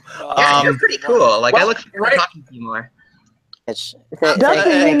 Awesome. You're pretty cool. Like I well, look forward to talking to you more. Dustin,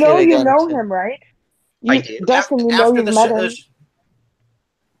 you know you know him, right? I do. Dustin, you know you've met him.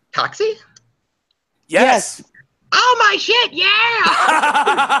 Toxie? Yes. Oh my shit! Yeah.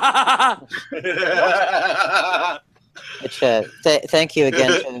 Which, thank you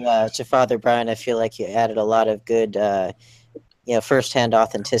again to Father Brian. I feel like you added a lot of good, firsthand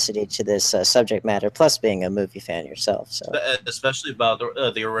authenticity to this subject matter. Plus, being a movie fan yourself, so especially about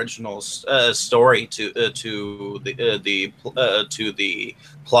the original story to the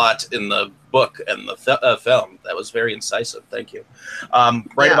plot in the book and the film. That was very incisive. Thank you.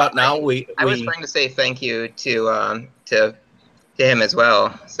 About now, I was trying to say thank you to him as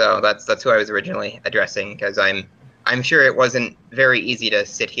well. So that's who I was originally addressing, because I'm sure it wasn't very easy to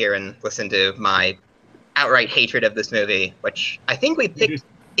sit here and listen to my outright hatred of this movie, which I think we picked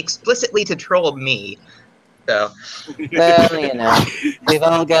explicitly to troll me. So, well,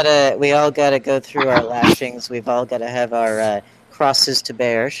 we all gotta go through our lashings. We've all gotta have our crosses to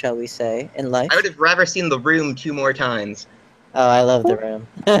bear, shall we say, in life. I would have rather seen The Room 2 more times. Oh, I love The Room.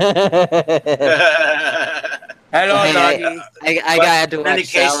 Hello, Doggy. I had to watch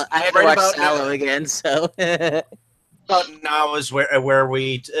Sallow. I had to watch Sallow again, so. But now is where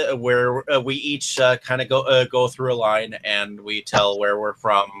we each kind of go through a line and we tell where we're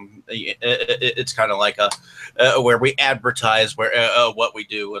from. It's kind of like where we advertise what we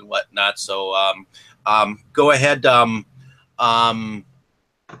do and whatnot. So go ahead,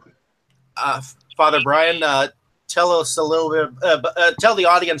 Father Brian. Tell us a little bit. Tell the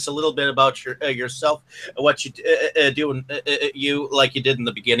audience a little bit about yourself, what you do, you like you did in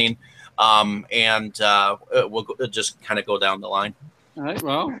the beginning. And we'll just kind of go down the line. All right.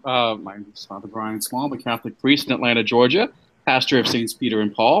 Well, my name is Father Brian Small, I'm a Catholic priest in Atlanta, Georgia, pastor of Saints Peter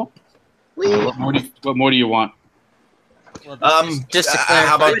and Paul. What more do you want? Just to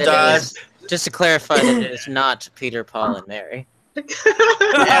clarify, just to clarify that it is not Peter, Paul, and Mary. And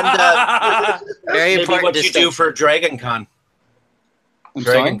very maybe important what you do for Dragon Con.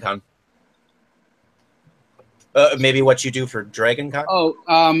 Dragon Con. Maybe what you do for Dragon Con? Oh,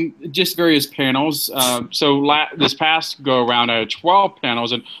 just various panels. This past go around, I had 12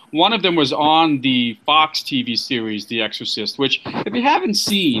 panels, and one of them was on the Fox TV series, The Exorcist, which, if you haven't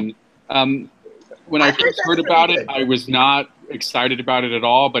seen, when I first heard about it, I was not excited about it at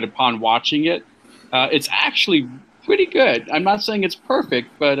all, but upon watching it, it's actually pretty good. I'm not saying it's perfect,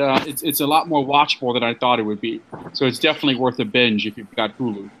 but it's a lot more watchable than I thought it would be. So it's definitely worth a binge if you've got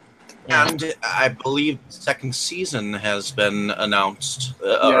Hulu. And I believe the second season has been announced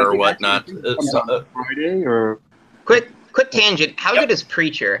or whatnot. Friday or quick tangent. How good is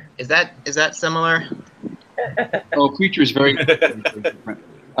Preacher? Is that similar? Oh, Preacher is very different.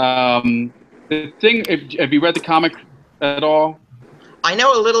 The thing, have you read the comic at all? I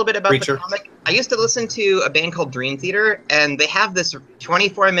know a little bit about Preacher. the comic. I used to listen to a band called Dream Theater, and they have this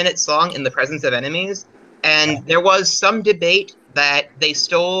 24-minute song, In the Presence of Enemies, and there was some debate that they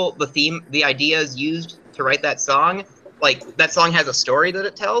stole the theme, the ideas used to write that song. Like, that song has a story that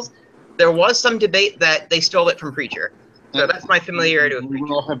it tells. There was some debate that they stole it from Preacher. So that's my familiarity with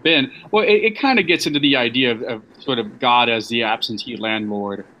Preacher. All have been. Well, it kind of gets into the idea of sort of God as the absentee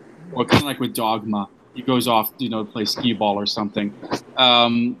landlord, or kind of like with Dogma. He goes off, to play skee ball or something.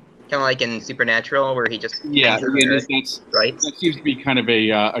 Kind of like in Supernatural, where he just right. That seems to be kind of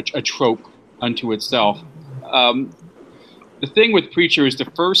a trope unto itself. The thing with Preacher is the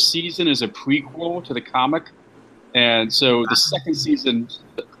first season is a prequel to the comic, and so the second season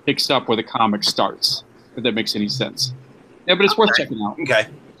picks up where the comic starts. If that makes any sense. Yeah, but it's worth checking out. Okay.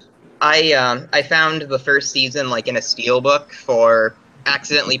 I found the first season like in a steelbook for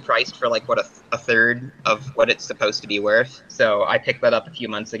accidentally priced for like a third of what it's supposed to be worth. So I picked that up a few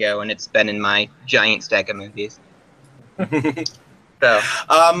months ago, and it's been in my giant stack of movies. So,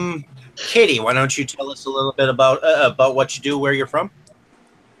 Katie, why don't you tell us a little bit about what you do, where you're from?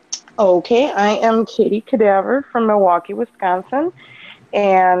 Okay, I am Katie Cadaver from Milwaukee, Wisconsin,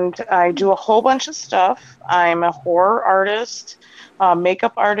 and I do a whole bunch of stuff. I'm a horror artist,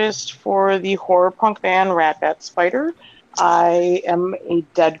 makeup artist for the horror punk band Rat Bat Spider. I am a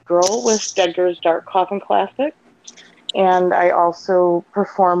dead girl with Dead Girls Dark Coffin Classic, and I also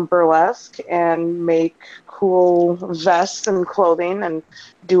perform burlesque and make cool vests and clothing and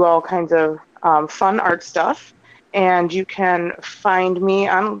do all kinds of fun art stuff. And you can find me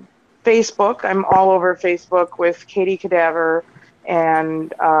on Facebook. I'm all over Facebook with Katie Cadaver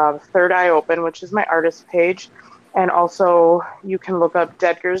and Third Eye Open, which is my artist page. And also, you can look up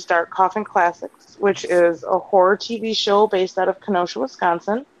Dedger's Dark Coffin Classics, which is a horror TV show based out of Kenosha,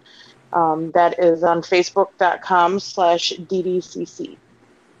 Wisconsin. That is on facebook.com/DDCC.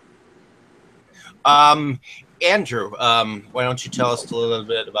 Andrew, why don't you tell us a little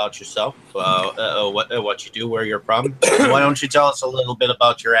bit about yourself, what you do, where you're from? Why don't you tell us a little bit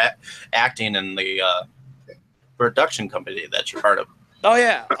about your acting and the production company that you're part of? Oh,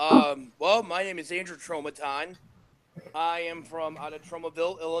 yeah. Well, my name is Andrew Tromaton. I am from out of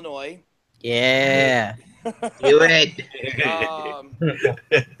Tromaville, Illinois. Yeah. Do it.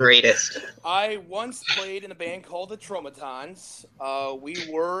 Greatest. I once played in a band called the Tromatons. We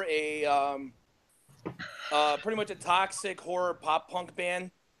were a pretty much a toxic horror pop punk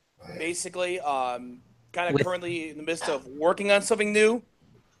band, basically. Kind of currently in the midst of working on something new.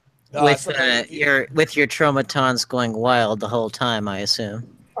 With your Tromatons going wild the whole time, I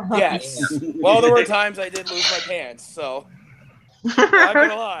assume. Yes. Well, there were times I did lose my pants, so I'm not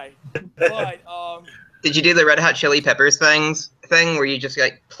gonna lie. But did you do the Red Hot Chili Peppers thing where you just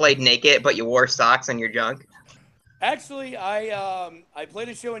like played naked but you wore socks on your junk? Actually, I played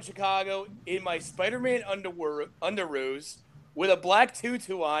a show in Chicago in my Spider-Man underoos with a black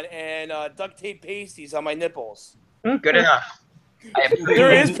tutu on and duct tape pasties on my nipples. Good enough.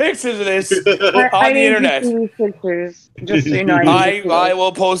 There is pictures of this on the internet. Pictures, just so you know. I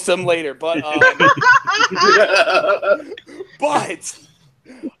will post them later, but but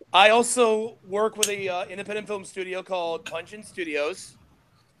I also work with a independent film studio called Pungent Studios,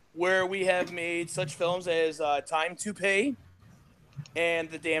 where we have made such films as Time to Pay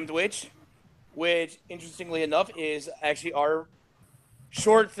and The Damned Witch, which, interestingly enough, is actually our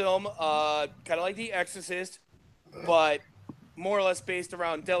short film, kind of like The Exorcist, but more or less based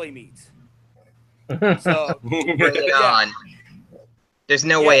around deli meat. So, bring it on. There's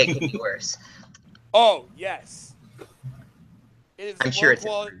no way it can be worse. Oh, yes. It is I'm sure it's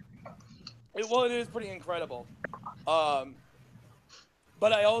well, it is pretty incredible. But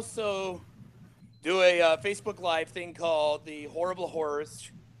I also do a Facebook Live thing called the Horrible Horrors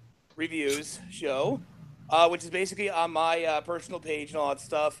Reviews Show, which is basically on my personal page and all that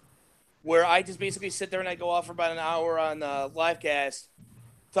stuff, where I just basically sit there and I go off for about an hour on Livecast,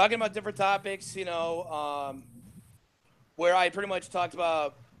 talking about different topics, where I pretty much talked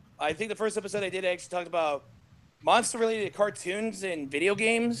about, I think the first episode I did actually talked about monster-related cartoons and video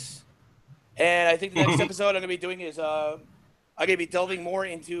games, and I think the next episode I'm going to be doing is, I'm going to be delving more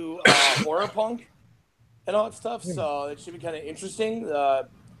into horror punk and all that stuff, so it should be kind of interesting.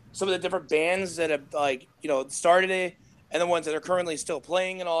 Some of the different bands that have, started it, and the ones that are currently still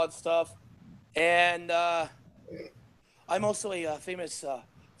playing and all that stuff. And I'm also a famous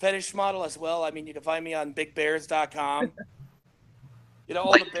fetish model as well. I mean, you can find me on bigbears.com.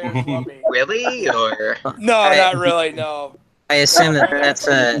 All the bears love me. Really? Or no, not really. No. I assume that's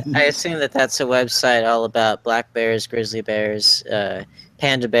a website all about black bears, grizzly bears,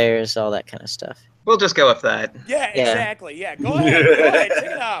 panda bears, all that kind of stuff. We'll just go with that. Yeah, exactly. Yeah, go ahead, check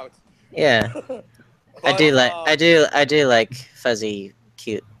it out. Yeah. I do like fuzzy,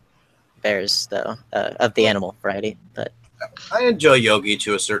 cute bears, though, of the animal variety. But I enjoy Yogi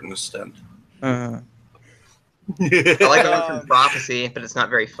to a certain extent. I like the one from Prophecy, but it's not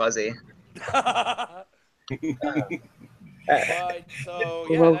very fuzzy. So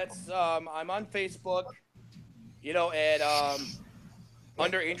yeah, that's I'm on Facebook, at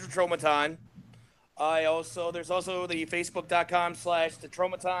under Andrew Tromaton. There's also the Facebook.com/the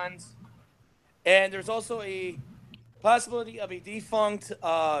Tromatons. And there's also a possibility of a defunct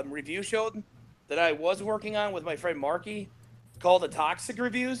review show that I was working on with my friend Marky called The Toxic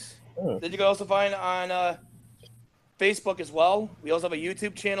Reviews that you can also find on Facebook as well. We also have a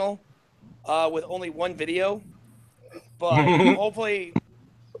YouTube channel with only one video. But hopefully,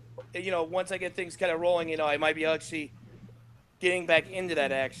 once I get things kind of rolling, I might be actually getting back into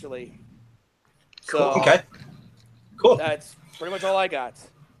that, actually. So, okay. Cool. That's pretty much all I got.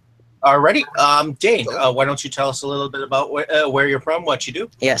 Alrighty. Dane, why don't you tell us a little bit about where you're from, what you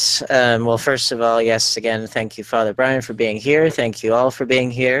do? Yes. Well, first of all, yes, again, thank you, Father Brian, for being here. Thank you all for being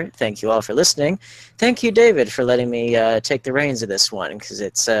here. Thank you all for listening. Thank you, David, for letting me take the reins of this one, because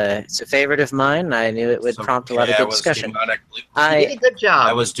it's a favorite of mine. I knew it would prompt a lot of good discussion. You did a good job.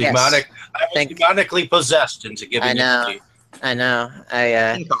 I was demonically possessed into giving it to you. I know.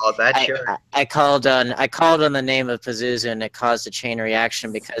 I You can call it that, sure. I called on the name of Pazuzu, and it caused a chain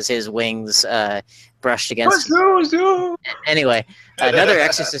reaction because his wings brushed against. Pazuzu! Anyway, another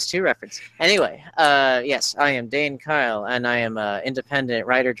Exorcist 2 reference. Anyway, yes, I am Dane Kyle, and I am an independent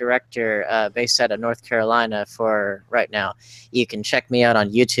writer-director based out of North Carolina for right now. You can check me out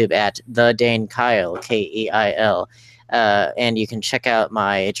on YouTube at The Dane Kyle, Keil. And you can check out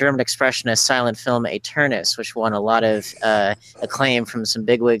my German expressionist silent film Eternus, which won a lot of acclaim from some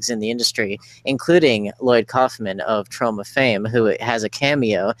bigwigs in the industry, including Lloyd Kaufman of Troma fame, who has a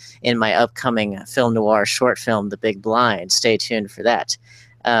cameo in my upcoming film noir short film, The Big Blind. Stay tuned for that.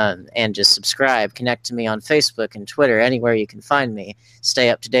 And just subscribe, connect to me on Facebook and Twitter, anywhere you can find me. Stay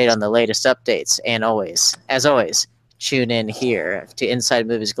up to date on the latest updates, and always, as always, tune in here to Inside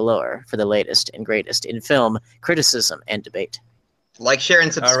Movies Galore for the latest and greatest in film criticism and debate. Like, share,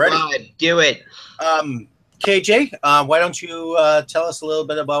 and subscribe. Alrighty. Do it. KJ, why don't you tell us a little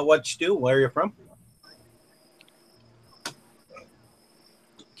bit about what you do, where you're from?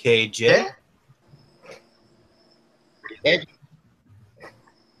 KJ?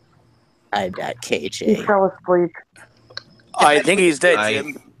 I'm not He KJ. fell asleep. I think he's dead,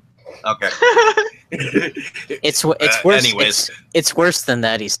 Jim. Okay. It's worse. Anyways. It's worse than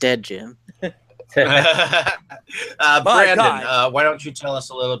that. He's dead, Jim. Brandon, God. why don't you tell us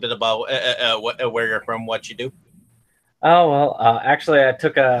a little bit about where you're from, what you do? Oh, well, actually, I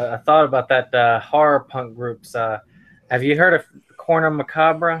took a thought about that horror punk groups. Have you heard of Corner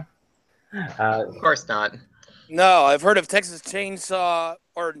Macabre? Of course not. No, I've heard of Texas Chainsaw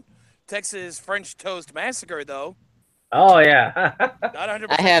or Texas French Toast Massacre, though. Oh, yeah. Not 100%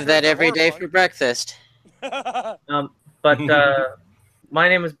 I have that sure every it's a day horror for breakfast. But my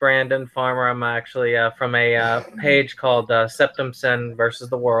name is Brandon Farmer. I'm actually from a page called Septum Sen versus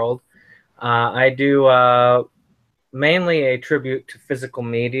the World. I do mainly a tribute to physical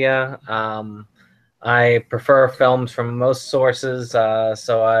media. I prefer films from most sources,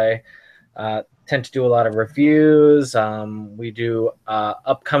 so I tend to do a lot of reviews. We do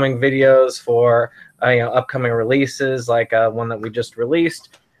upcoming videos for upcoming releases, like one that we just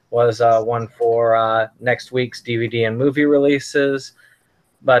released was one for next week's DVD and movie releases.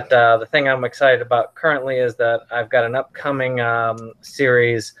 But the thing I'm excited about currently is that I've got an upcoming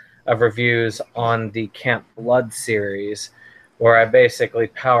series of reviews on the Camp Blood series, where I basically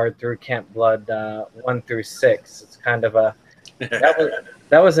powered through Camp Blood 1 through 6. It's kind of a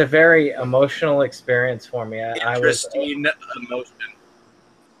that was a very emotional experience for me. Interesting emotion.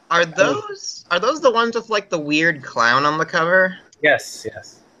 Are those the ones with like the weird clown on the cover? Yes.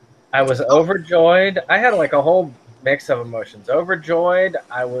 I was overjoyed. I had like a whole mix of emotions. Overjoyed.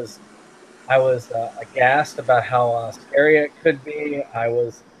 I was aghast about how scary it could be. I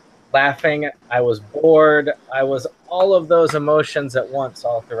was laughing. I was bored. I was all of those emotions at once,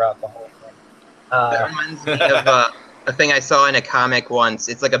 all throughout the whole thing. That reminds me of a thing I saw in a comic once.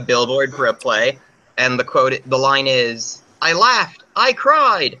 It's like a billboard for a play, and the line is, "I laughed, I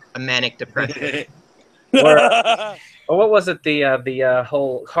cried, a manic depression." Or what was it? The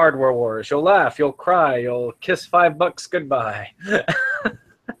whole hardware wars. You'll laugh, you'll cry, you'll kiss $5 goodbye.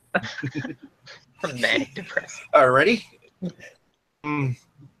 Manic depression. Alrighty.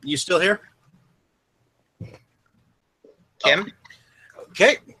 You still here? Kim?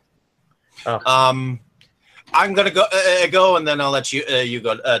 Okay. I'm gonna go, and then I'll let you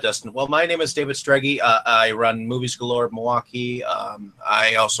go, Dustin. Well, my name is David Streggy. I run Movies Galore Milwaukee.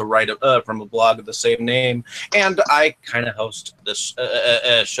 I also write from a blog of the same name, and I kind of host this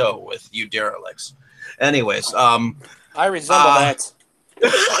show with you derelicts. Anyways, I resemble that.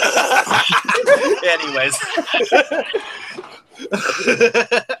 Anyways,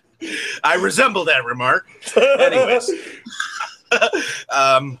 I resemble that remark. Anyways.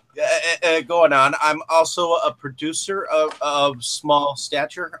 Going on, I'm also a producer of small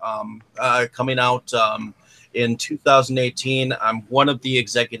stature, coming out in 2018. I'm one of the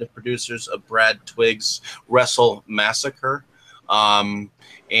executive producers of Brad Twigg's Wrestle Massacre, and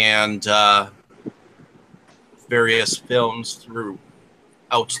various films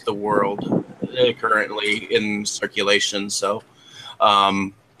throughout the world currently in circulation. So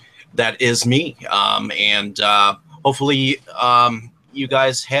that is me, and hopefully, you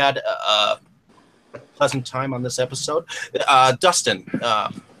guys had a pleasant time on this episode. Dustin,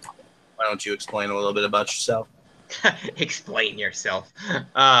 why don't you explain a little bit about yourself? Explain yourself.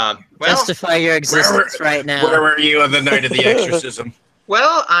 Justify your existence right now. Where were you on the night of the exorcism?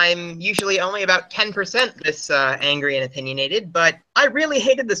 Well, I'm usually only about 10% this angry and opinionated, but I really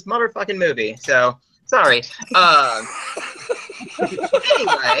hated this motherfucking movie, so sorry.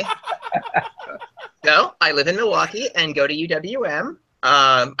 Anyway. So I live in Milwaukee and go to UWM.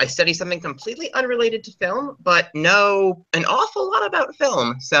 I study something completely unrelated to film, but know an awful lot about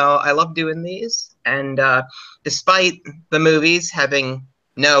film. So I love doing these. And despite the movies having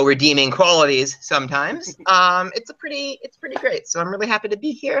no redeeming qualities sometimes, it's pretty great. So I'm really happy to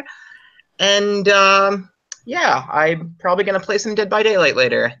be here. And yeah, I'm probably going to play some Dead by Daylight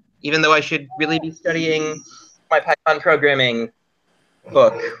later, even though I should really be studying my Python programming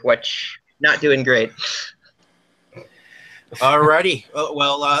book, which not doing great. Alrighty.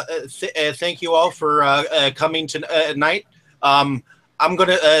 Thank you all for coming tonight. I'm going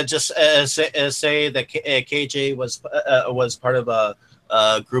to just say that KJ was part of a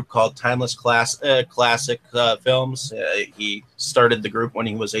group called Timeless Classic Films. He started the group when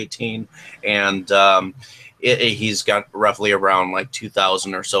he was 18, and he's got roughly around like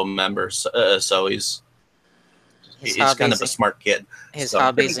 2,000 or so members. So he's kind of a smart kid. His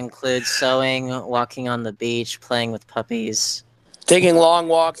hobbies include sewing, walking on the beach, playing with puppies, taking long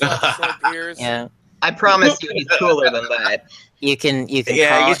walks on short piers. Yeah, I promise you, he's cooler than that. You can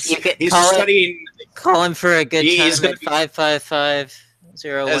Yeah, he's studying. call him for a good He's time gonna at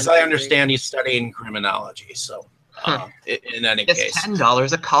 555-0133. As I understand, he's studying criminology. So, in any It's case,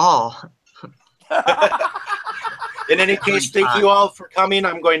 $10 a call. in any case, thank you all for coming.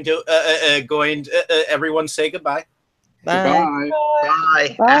 I'm going to everyone say goodbye. Bye.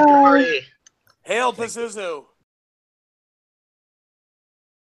 Bye. Bye. After party. Hail Pazuzu.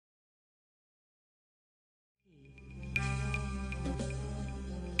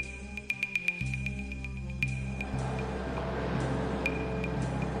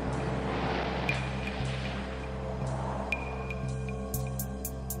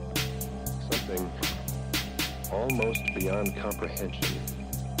 Something almost beyond comprehension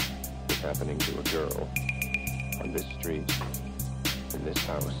is happening to a girl on this street, in this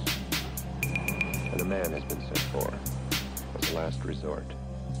house. And a man has been sent for as a last resort.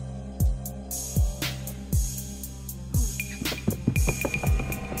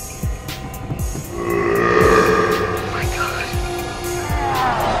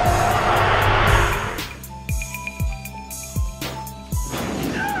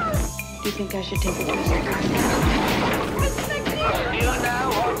 Do you think I should take a twist of card now? You know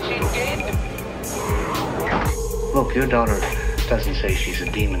what she did? Look, your daughter doesn't say she's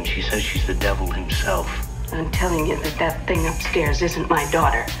a demon. She says she's the devil himself. I'm telling you that thing upstairs isn't my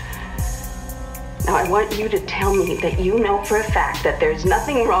daughter. Now, I want you to tell me that you know for a fact that there's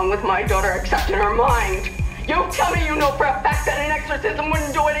nothing wrong with my daughter except in her mind. You tell me you know for a fact that an exorcism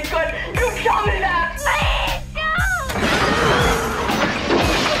wouldn't do any good. You tell me that!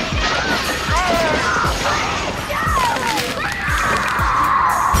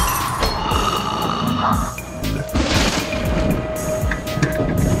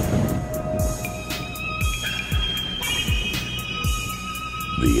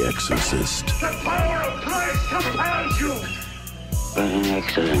 Please, The Exorcist. The power of Christ compels you! What an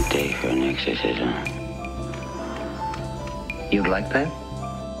excellent day for an exorcism. You'd like that?